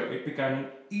 years ago it began in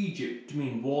Egypt to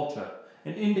mean water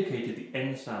and indicated the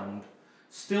N sound,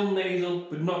 still nasal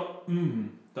but not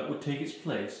that would take its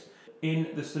place in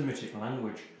the Semitic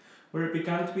language, where it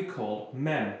began to be called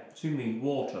mem to mean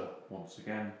water once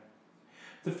again.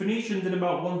 The Phoenicians in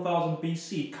about 1000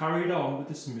 BC carried on with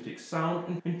the Semitic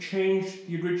sound and changed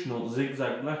the original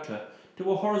zigzag letter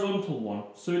to a horizontal one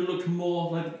so it looked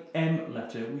more like the M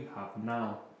letter we have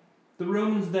now. The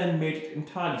Romans then made it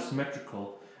entirely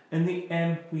symmetrical, and the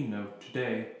M we know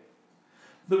today.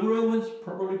 The Romans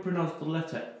probably pronounced the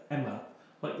letter Emma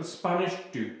like the Spanish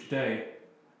do today.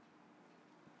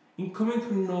 In coming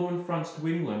from Norman France to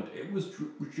England, it was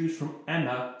reduced from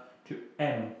Emma to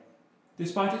M.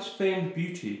 Despite its famed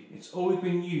beauty, it's always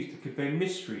been used to convey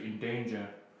mystery and danger.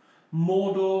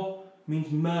 Mordor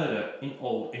means murder in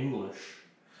Old English,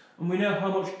 and we know how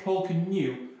much Tolkien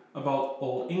knew about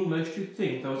Old English to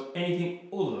think that was anything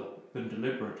other than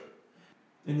deliberate.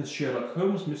 In the Sherlock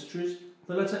Holmes mysteries,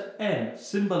 the letter M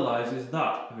symbolises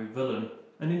that of a villain,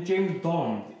 and in James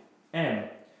Bond, the M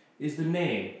is the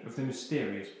name of the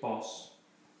mysterious boss.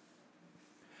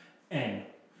 N.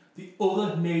 The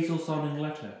other nasal sounding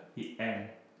letter, the N.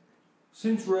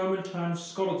 Since Roman times,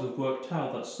 scholars have worked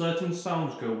out that certain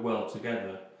sounds go well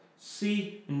together.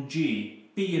 C and G,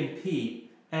 B and P,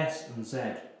 S and Z.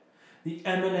 The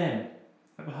M and N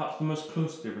are perhaps the most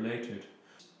closely related,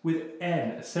 with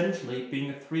N essentially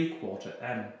being a 3/4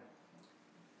 M.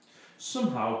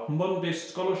 Somehow, modern-day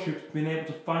scholarship has been able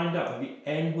to find out that the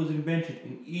N was invented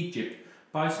in Egypt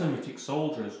by Semitic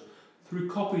soldiers through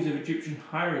copies of Egyptian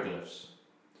hieroglyphs,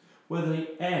 where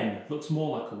the N looks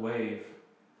more like a wave.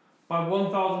 By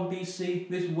 1000 BC,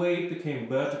 this wave became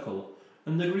vertical,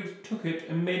 and the Greeks took it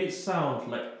and made it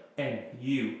sound like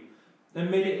NU,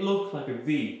 and made it look like a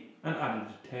V and added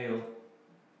a tail.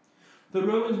 The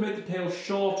Romans made the tail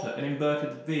shorter and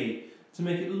inverted the V to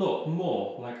make it look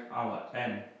more like our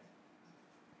N.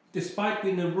 Despite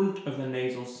being the runt of the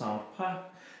nasal sound path,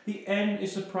 the N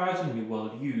is surprisingly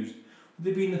well used, with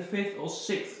it being the 5th or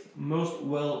 6th most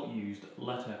well used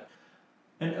letter,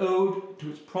 an ode to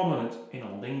its prominence in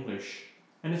Old English,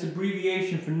 and its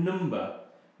abbreviation for number,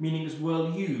 meaning it's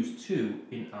well used too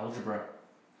in algebra.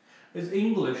 As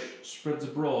English spreads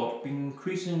abroad, being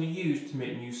increasingly used to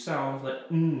make new sounds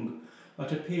like ng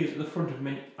that appears at the front of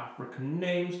many African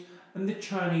names, and the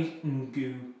Chinese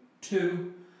ngu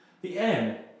too, the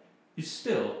N is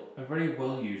still a very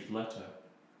well used letter.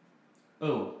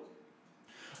 O.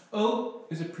 O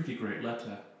is a pretty great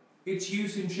letter. Its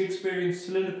use in Shakespearean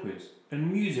soliloquies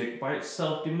and music by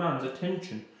itself demands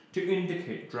attention to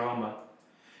indicate drama.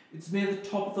 It's near the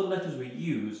top of the letters we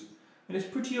use, and is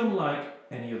pretty unlike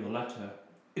any other letter.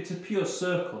 It's a pure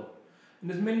circle,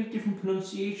 and has many different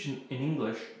pronunciations in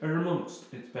English are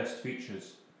amongst its best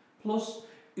features. Plus,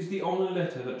 is the only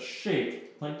letter that's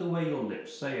shaped like the way your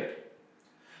lips say it.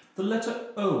 The letter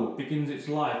O begins its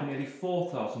life nearly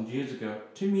 4,000 years ago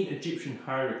to mean Egyptian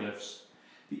hieroglyphs.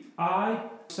 The I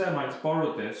Semites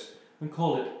borrowed this and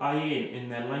called it ayin in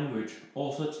their language,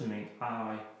 also to mean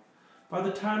I. By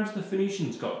the times the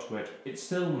Phoenicians got to it, it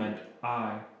still meant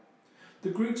I. The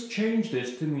Greeks changed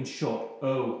this to mean short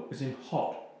O, as in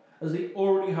hot, as they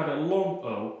already had a long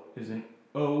O, as in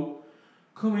O,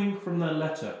 coming from their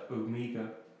letter omega.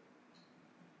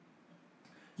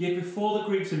 Yet before the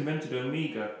Greeks invented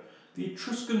omega, the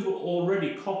Etruscans were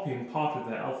already copying part of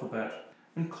their alphabet,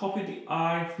 and copied the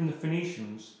I from the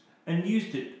Phoenicians, and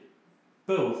used it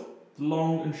both the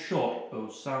long and short O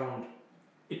sound.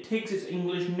 It takes its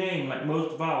English name, like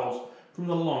most vowels, from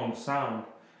the long sound,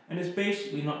 and is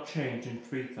basically not changed in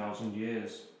 3,000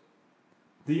 years.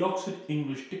 The Oxford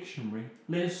English Dictionary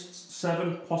lists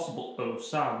 7 possible O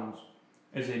sounds,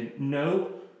 as in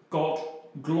know, got,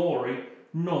 glory,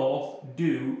 north,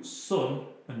 do, sun,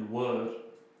 and word.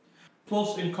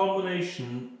 Plus, in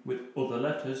combination with other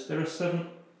letters, there are 7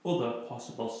 other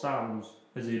possible sounds,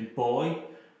 as in boy,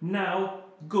 now,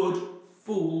 good,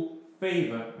 fool,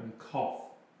 favour, and cough.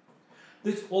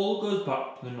 This all goes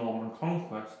back to the Norman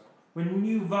Conquest, when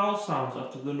new vowel sounds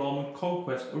after the Norman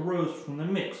Conquest arose from the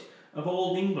mix of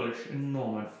Old English and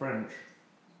Norman French.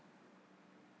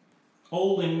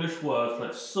 Old English words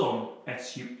like sun,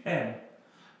 S-U-N,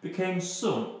 became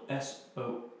sun,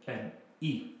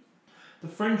 S-O-N-E. The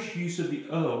French use of the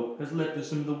O has led to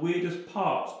some of the weirdest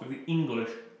parts of the English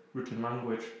written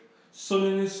language. Sun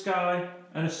in the sky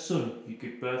and a son you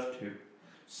give birth to.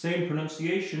 Same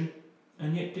pronunciation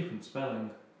and yet different spelling.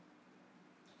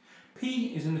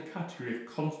 P is in the category of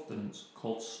consonants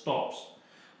called stops,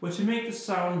 where to make the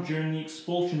sound during the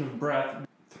expulsion of breath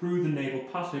through the nasal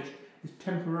passage is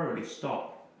temporarily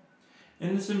stopped.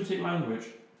 In the Semitic language,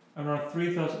 around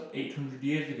 3,800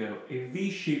 years ago, a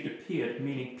V-shape appeared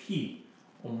meaning P,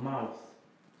 or mouth.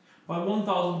 By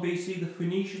 1000 BC, the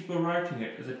Phoenicians were writing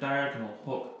it as a diagonal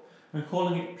hook and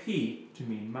calling it P to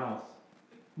mean mouth.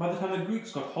 By the time the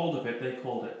Greeks got hold of it, they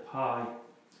called it pi.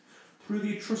 Through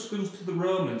the Etruscans to the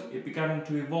Romans, it began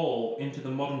to evolve into the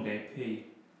modern day P.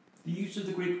 The use of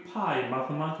the Greek pi in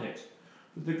mathematics,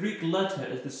 with the Greek letter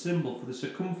as the symbol for the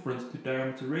circumference to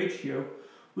diameter ratio,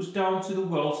 was down to the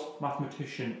Welsh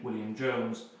mathematician William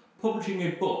Jones, publishing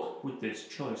a book with this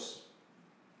choice.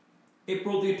 It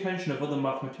brought the attention of other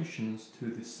mathematicians to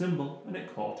this symbol, and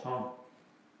it caught on.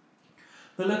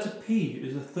 The letter P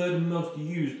is the third most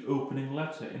used opening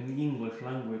letter in the English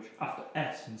language, after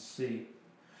S and C.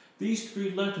 These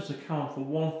 3 letters account for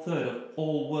 1/3 of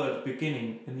all words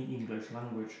beginning in the English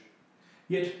language.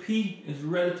 Yet P is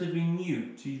relatively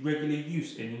new to regular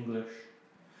use in English.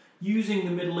 Using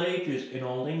the Middle Ages in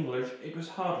Old English, it was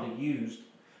hardly used,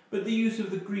 but the use of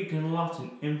the Greek and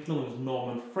Latin influenced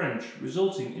Norman French,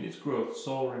 resulting in its growth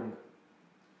soaring.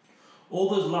 All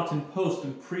those Latin post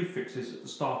and prefixes at the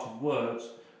start of words,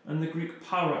 and the Greek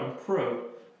para and pro,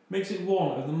 makes it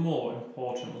one of the more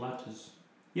important letters.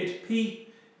 Yet P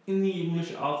in the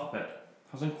English alphabet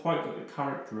hasn't quite got the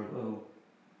character of O.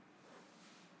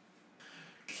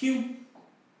 Q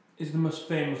is the most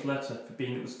famous letter for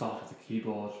being at the start of the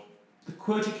keyboard. The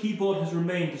QWERTY keyboard has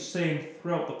remained the same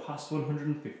throughout the past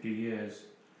 150 years.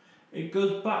 It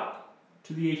goes back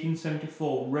to the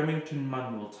 1874 Remington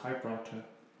manual typewriter.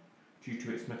 Due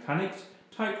to its mechanics,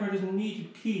 typewriters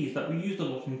needed keys that were used a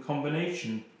lot in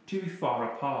combination to be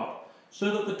far apart,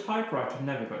 so that the typewriter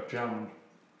never got jammed.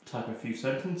 Type a few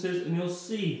sentences and you'll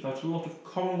see that a lot of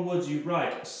common words you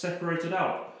write are separated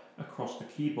out across the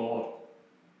keyboard.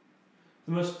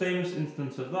 The most famous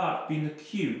instance of that being the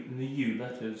Q and the U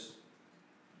letters.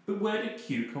 But where did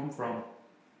Q come from?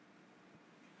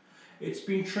 It's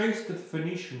been traced to the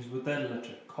Phoenicians with their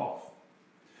letter Koph.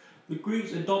 The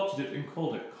Greeks adopted it and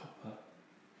called it copper,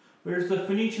 whereas the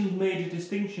Phoenicians made a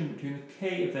distinction between the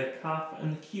K of their Kaf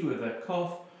and the Q of their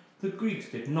Koph. The Greeks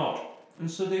did not, and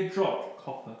so they dropped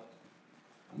copper.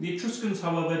 The Etruscans,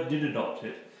 however, did adopt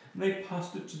it, and they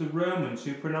passed it to the Romans,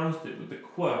 who pronounced it with the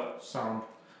qu sound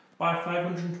by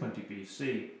 520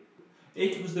 BC.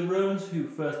 It was the Romans who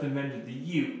first invented the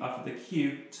U after the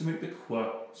Q to make the qu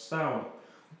sound,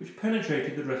 which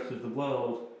penetrated the rest of the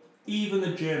world, even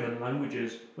the German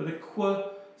languages, where the qu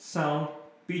sound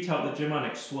beat out the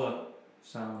Germanic sw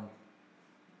sound.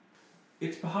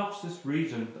 It's perhaps this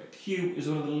reason that Q is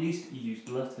one of the least used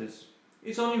letters.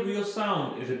 Its only real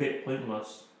sound is a bit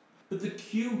pointless, but the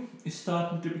Q is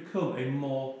starting to become a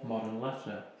more modern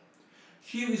letter.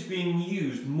 Q is being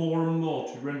used more and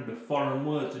more to render foreign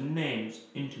words and names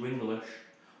into English.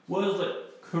 Words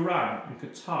like Quran and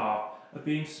Qatar are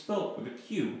being spelt with a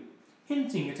Q,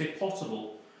 hinting at a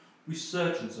possible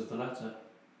resurgence of the letter.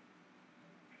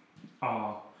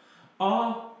 R.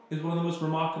 R is one of the most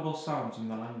remarkable sounds in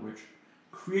the language,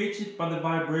 created by the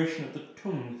vibration of the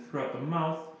tongue throughout the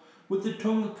mouth, with the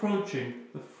tongue approaching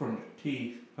the front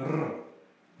teeth. R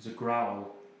is a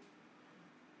growl.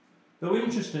 Though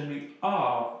interestingly,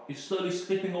 R is slowly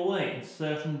slipping away in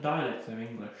certain dialects of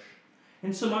English.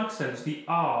 In some accents, the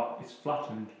R is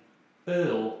flattened.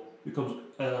 Earl becomes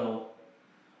Earl.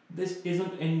 This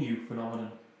isn't a new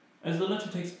phenomenon. As the letter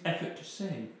takes effort to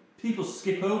say, people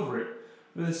skip over it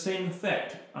with the same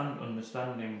effect and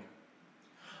understanding.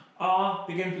 R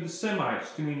begins with the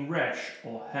Semites to mean resh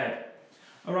or head.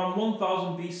 Around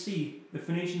 1000 BC, the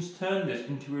Phoenicians turned this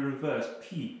into a reverse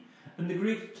P, and the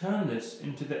Greeks turned this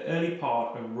into the early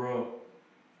part of Rho.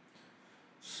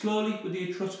 Slowly, with the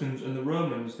Etruscans and the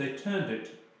Romans, they turned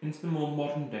it into the more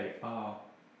modern-day R.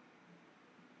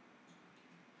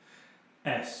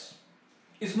 S.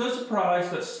 It's no surprise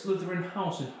that Slytherin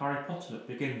House in Harry Potter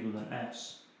begins with an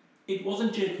S. It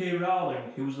wasn't J.K.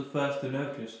 Rowling who was the first to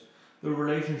notice the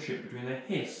relationship between the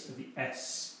hiss of the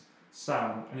S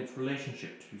sound and its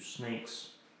relationship to snakes.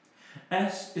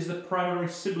 S is the primary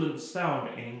sibilant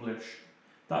sound in English,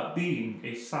 that being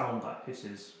a sound that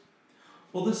hisses.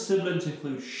 Other sibilants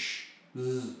include sh,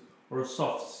 z, or a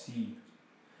soft c.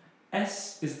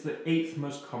 S is the 8th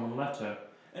most common letter,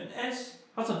 and S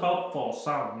has about 4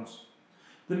 sounds.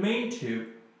 The main two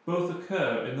both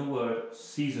occur in the word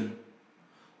season.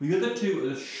 The other two are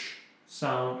the sh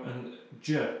sound and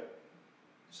j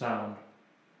sound,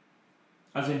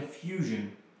 as in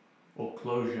fusion or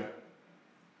closure.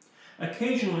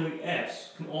 Occasionally the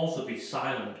S can also be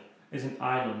silent, as in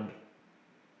island.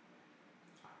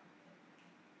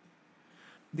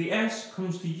 The S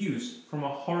comes to use from a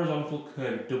horizontal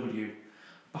curved W,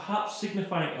 perhaps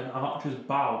signifying an archer's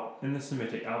bow in the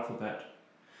Semitic alphabet.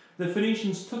 The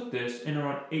Phoenicians took this in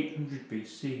around 800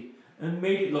 BC and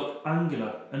made it look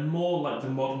angular and more like the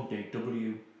modern day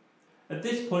W. At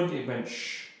this point it meant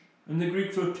sh, and the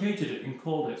Greeks rotated it and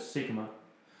called it sigma.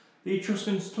 The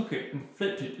Etruscans took it and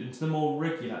flipped it into the more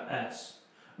regular S,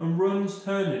 and Romans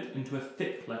turned it into a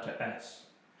thick letter S.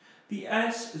 The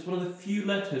S is one of the few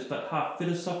letters that have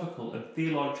philosophical and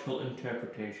theological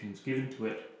interpretations given to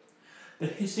it. The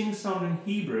hissing sound in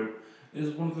Hebrew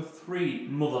is one of the 3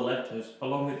 mother letters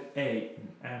along with A and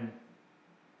M.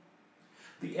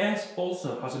 The S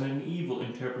also has an evil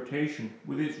interpretation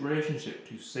with its relationship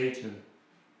to Satan.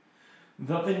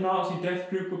 That the Nazi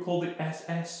death group were called the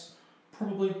SS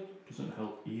probably doesn't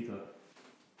help either.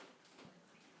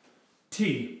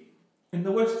 T. In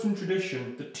the Western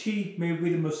tradition, the T may be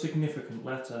the most significant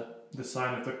letter, the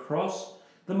sign of the cross,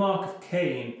 the mark of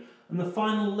Cain, and the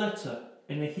final letter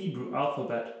in the Hebrew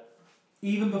alphabet.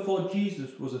 Even before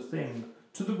Jesus was a thing,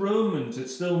 to the Romans it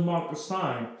still marked the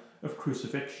sign of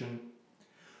crucifixion.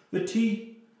 The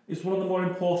T is one of the more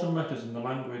important letters in the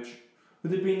language,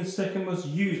 with it being the second most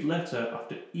used letter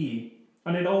after E,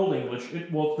 and in Old English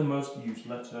it was the most used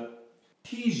letter.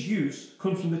 T's use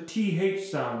comes from the TH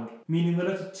sound, meaning the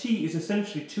letter T is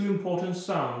essentially 2 important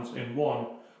sounds in one,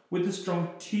 with the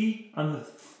strong T and the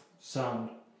th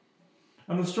sound.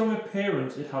 And the strong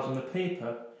appearance it has on the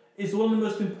paper is one of the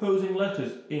most imposing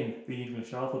letters in the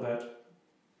English alphabet.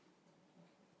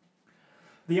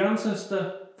 The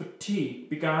ancestor for T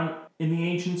began in the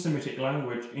ancient Semitic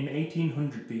language in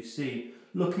 1800 BC,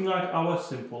 looking like our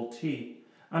simple T,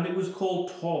 and it was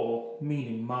called Tor,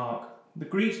 meaning mark. The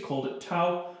Greeks called it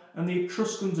Tau, and the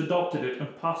Etruscans adopted it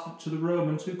and passed it to the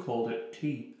Romans, who called it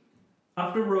T.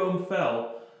 After Rome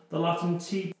fell, the Latin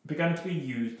T began to be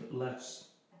used less.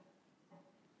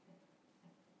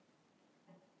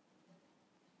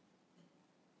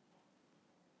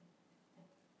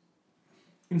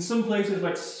 In some places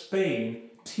like Spain,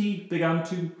 T began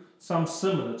to sound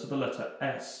similar to the letter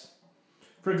S.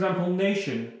 For example,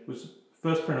 nation was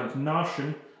first pronounced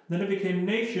nation, then it became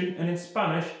nation, and in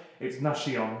Spanish it's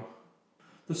nación.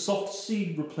 The soft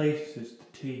C replaces the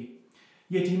T.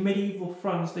 Yet in medieval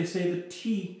France they say the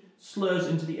T slurs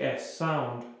into the S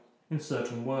sound in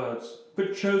certain words,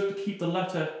 but chose to keep the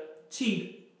letter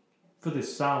T for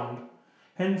this sound,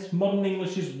 hence modern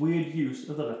English's weird use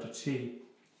of the letter T.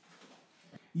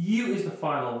 U is the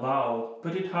final vowel,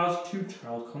 but it has two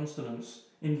child consonants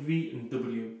in V and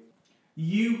W.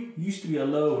 U used to be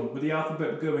alone, with the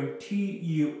alphabet going T,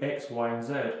 U, X, Y and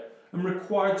Z, and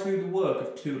required to do the work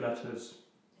of two letters.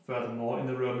 Furthermore, in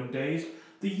the Roman days,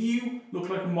 the U looked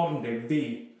like a modern day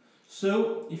V.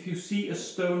 So, if you see a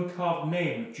stone-carved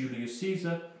name of Julius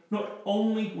Caesar, not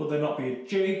only will there not be a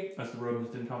J, as the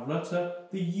Romans didn't have a letter,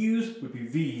 the U's would be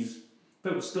V's,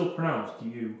 but was still pronounced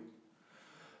U.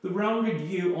 The rounded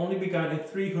U only began in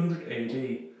 300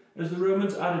 AD, as the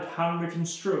Romans added handwritten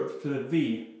strokes to the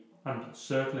V and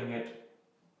circling it.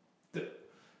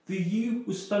 The U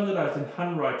was standardised in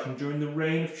handwriting during the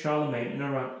reign of Charlemagne in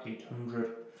around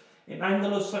 800. In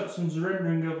Anglo-Saxon's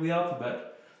rendering of the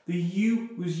alphabet, the U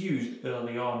was used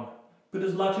early on, but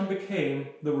as Latin became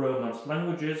the Romance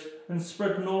languages and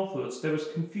spread northwards, there was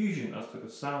confusion as to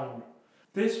the sound.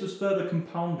 This was further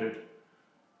compounded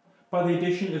by the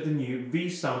addition of the new V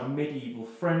sound in medieval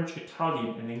French,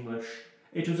 Italian and English.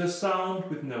 It was a sound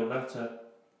with no letter.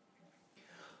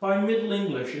 By Middle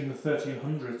English in the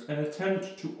 1300s, an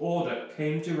attempt to order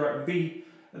came to write V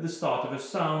at the start of a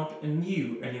sound and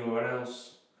U anywhere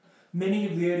else. Many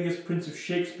of the earliest prints of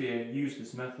Shakespeare used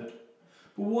this method.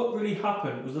 But what really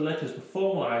happened was the letters were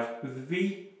formalised, with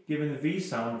V given the V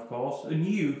sound, of course, and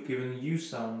U given the U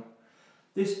sound.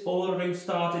 This ordering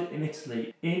started in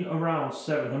Italy. In around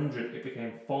 700 it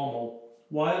became formal,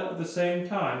 while at the same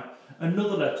time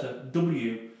another letter,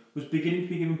 W, was beginning to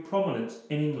be given prominence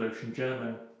in English and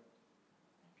German.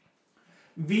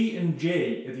 V and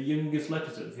J are the youngest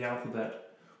letters of the alphabet,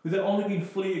 with it only being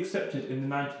fully accepted in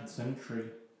the 19th century.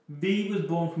 V was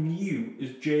born from U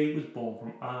as J was born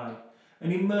from I,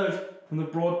 and emerged from the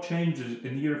broad changes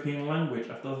in the European language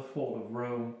after the fall of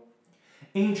Rome.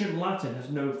 Ancient Latin has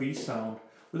no V sound,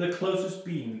 with the closest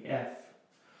being the F.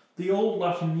 The Old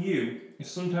Latin U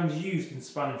is sometimes used in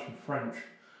Spanish and French,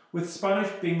 with Spanish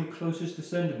being the closest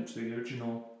descendant to the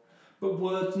original. But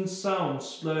words and sounds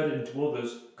slurred into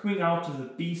others. Coming out of the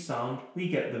B sound, we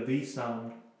get the V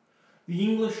sound. The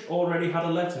English already had a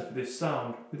letter for this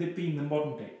sound, with it being the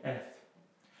modern day F.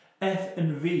 F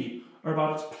and V are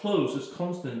about as close as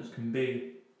consonants can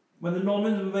be. When the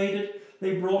Normans invaded,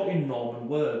 they brought in Norman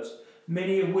words,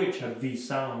 many of which had V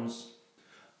sounds.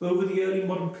 Over the early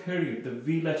modern period, the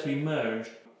V letter emerged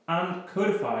and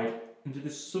codified into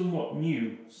this somewhat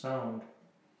new sound.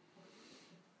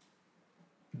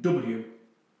 W.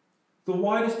 The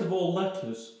widest of all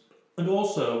letters, and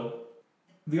also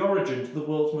the origin to the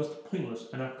world's most pointless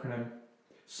acronym.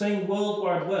 Saying World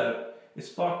Wide Web is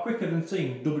far quicker than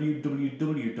saying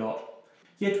www.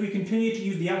 Yet we continue to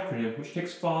use the acronym, which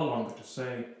takes far longer to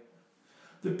say.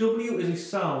 The W is a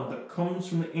sound that comes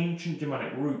from the ancient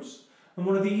Germanic roots, and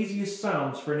one of the easiest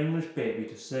sounds for an English baby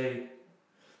to say.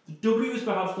 The W is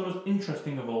perhaps the most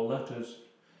interesting of all letters.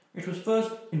 It was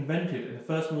first invented in the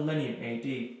first millennium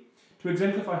AD to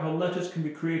exemplify how letters can be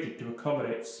created to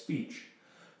accommodate speech.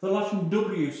 The Latin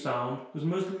W sound was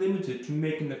mostly limited to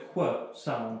making the qu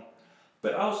sound,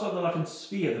 but outside the Latin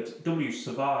sphere the W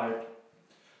survived.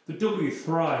 The W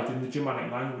thrived in the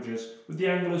Germanic languages, with the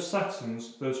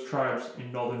Anglo-Saxons, those tribes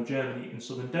in northern Germany and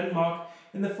southern Denmark,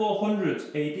 in the 400s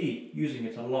AD using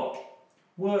it a lot.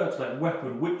 Words like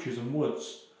weapon, witches and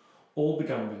woods all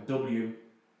began with W.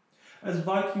 As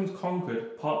Vikings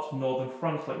conquered parts of northern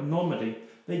France like Normandy,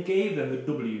 they gave them the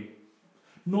W.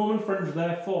 Norman French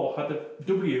therefore had the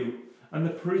W, and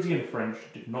the Parisian French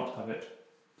did not have it.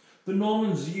 The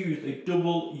Normans used a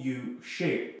double U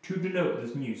shape to denote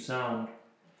this new sound.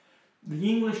 The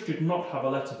English did not have a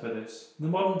letter for this. The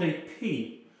modern day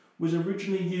P was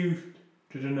originally used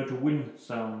to denote a wind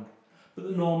sound, but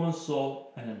the Normans saw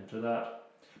an end to that.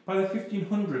 By the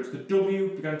 1500s, the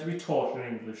W began to be taught in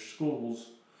English schools,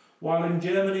 while in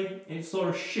Germany it saw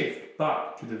a shift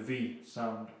back to the V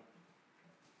sound.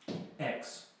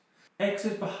 X. X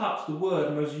is perhaps the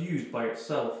word most used by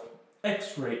itself.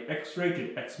 X-ray,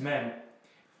 X-rated, X-Men.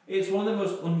 It's one of the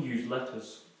most unused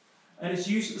letters, and its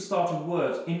use at the start of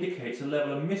words indicates a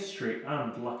level of mystery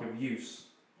and lack of use.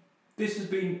 This has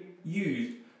been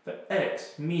used for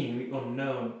X meaning the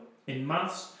unknown. In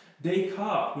maths,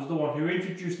 Descartes was the one who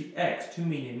introduced the X to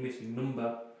mean a missing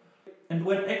number. And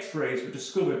when X-rays were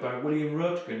discovered by William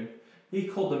Röntgen, he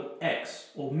called them X,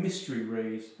 or mystery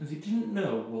rays, as he didn't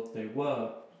know what they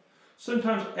were.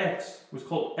 Sometimes X was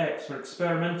called X for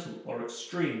experimental or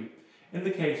extreme, in the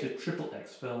case of triple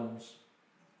X films.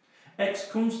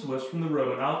 X comes to us from the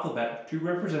Roman alphabet to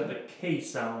represent the K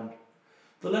sound.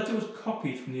 The letter was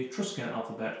copied from the Etruscan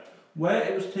alphabet, where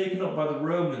it was taken up by the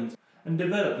Romans and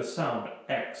developed the sound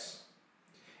X.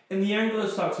 In the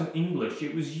Anglo-Saxon English,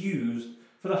 it was used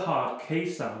for the hard K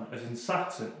sound, as in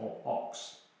Saxon or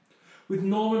ox. With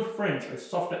Norman French, a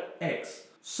softer X,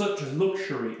 such as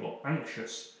luxury or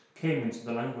anxious, came into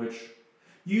the language.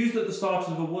 Used at the start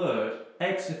of a word,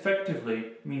 X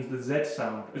effectively means the Z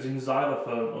sound, as in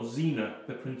xylophone or Xena,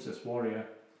 the princess warrior.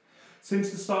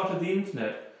 Since the start of the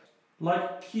internet,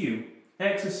 like Q,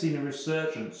 X has seen a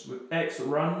resurgence, with X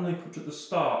randomly put at the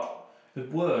start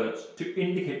of words to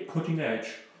indicate cutting edge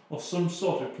or some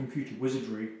sort of computer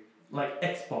wizardry, like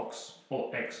Xbox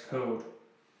or Xcode.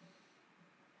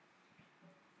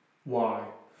 Y.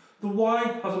 The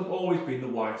Y hasn't always been the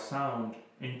Y sound.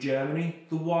 In Germany,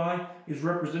 the Y is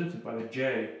represented by the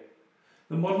J.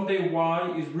 The modern-day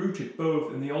Y is rooted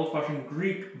both in the old-fashioned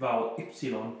Greek vowel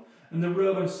Y and the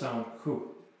Roman sound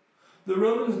Q. The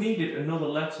Romans needed another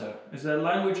letter, as their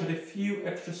language had a few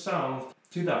extra sounds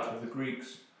to that of the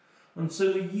Greeks, and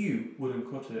so the U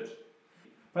wouldn't cut it.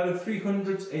 By the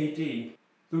 300s AD,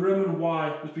 the Roman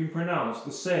Y was being pronounced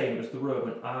the same as the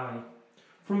Roman I.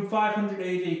 From 500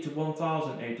 AD to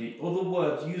 1000 AD, other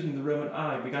words using the Roman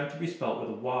I began to be spelt with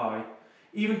a Y.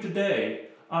 Even today,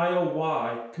 I or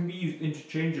Y can be used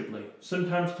interchangeably,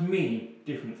 sometimes to mean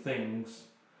different things.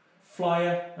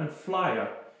 Flyer and flyer,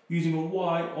 using a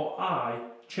Y or I,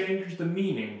 changes the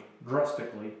meaning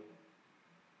drastically.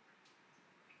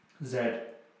 Z,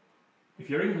 if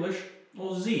you're English,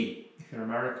 or Z, if you're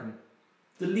American.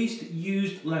 The least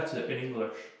used letter in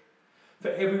English. For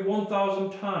every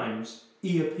 1,000 times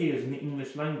E appears in the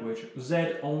English language,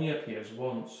 Z only appears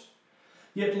once.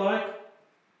 Yet like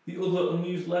the other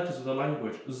unused letters of the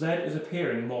language, Z is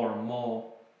appearing more and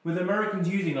more, with Americans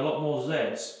using a lot more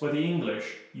Zs, where the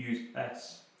English use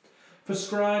S. For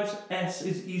scribes, S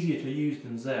is easier to use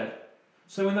than Z,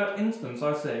 so in that instance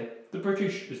I say the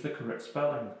British is the correct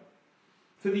spelling.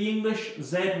 For the English,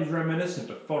 Z was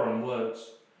reminiscent of foreign words,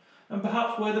 and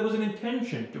perhaps where there was an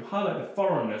intention to highlight the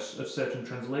foreignness of certain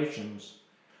translations.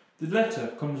 The letter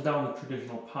comes down the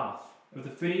traditional path, of the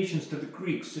Phoenicians to the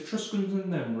Greeks, Etruscans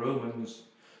and then Romans.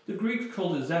 The Greeks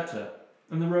called it Zeta,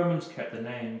 and the Romans kept the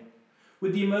name.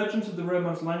 With the emergence of the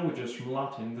Romance languages from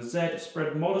Latin, the Z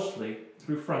spread modestly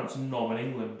through France and Norman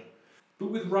England.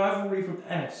 But with rivalry from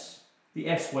S, the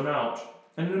S went out,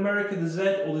 and in America the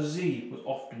Z or the Z was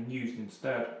often used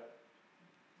instead.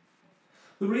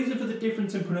 The reason for the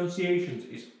difference in pronunciations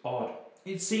is odd.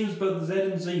 It seems both Z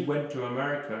and Z went to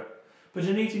America, but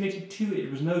in 1882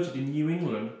 it was noted in New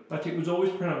England that it was always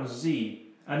pronounced Z,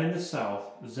 and in the South,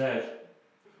 Z.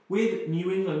 With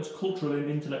New England's cultural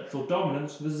and intellectual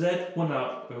dominance, the Z won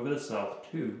out over the South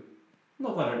too.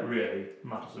 Not that it really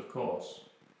matters, of course.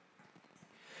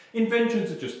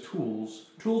 Inventions are just tools.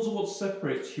 Tools are what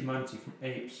separates humanity from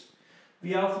apes.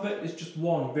 The alphabet is just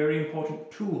one very important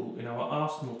tool in our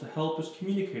arsenal to help us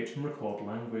communicate and record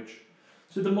language.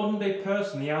 So the modern day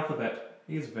person, the alphabet,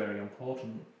 is very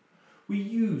important. We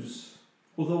use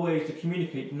other ways to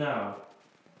communicate now,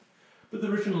 but the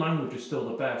written language is still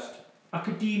the best.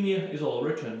 Academia is all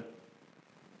written.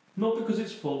 Not because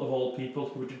it's full of old people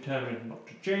who are determined not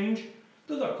to change,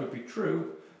 though that could be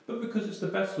true, but because it's the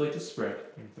best way to spread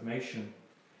information.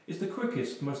 It's the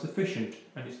quickest, most efficient,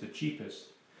 and it's the cheapest.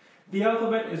 The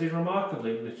alphabet is a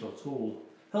remarkably little tool,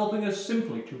 helping us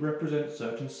simply to represent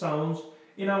certain sounds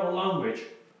in our language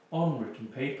on written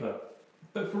paper.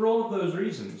 But for all of those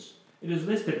reasons, it is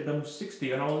listed at number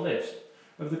 60 on our list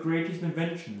of the greatest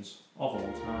inventions of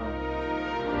all time.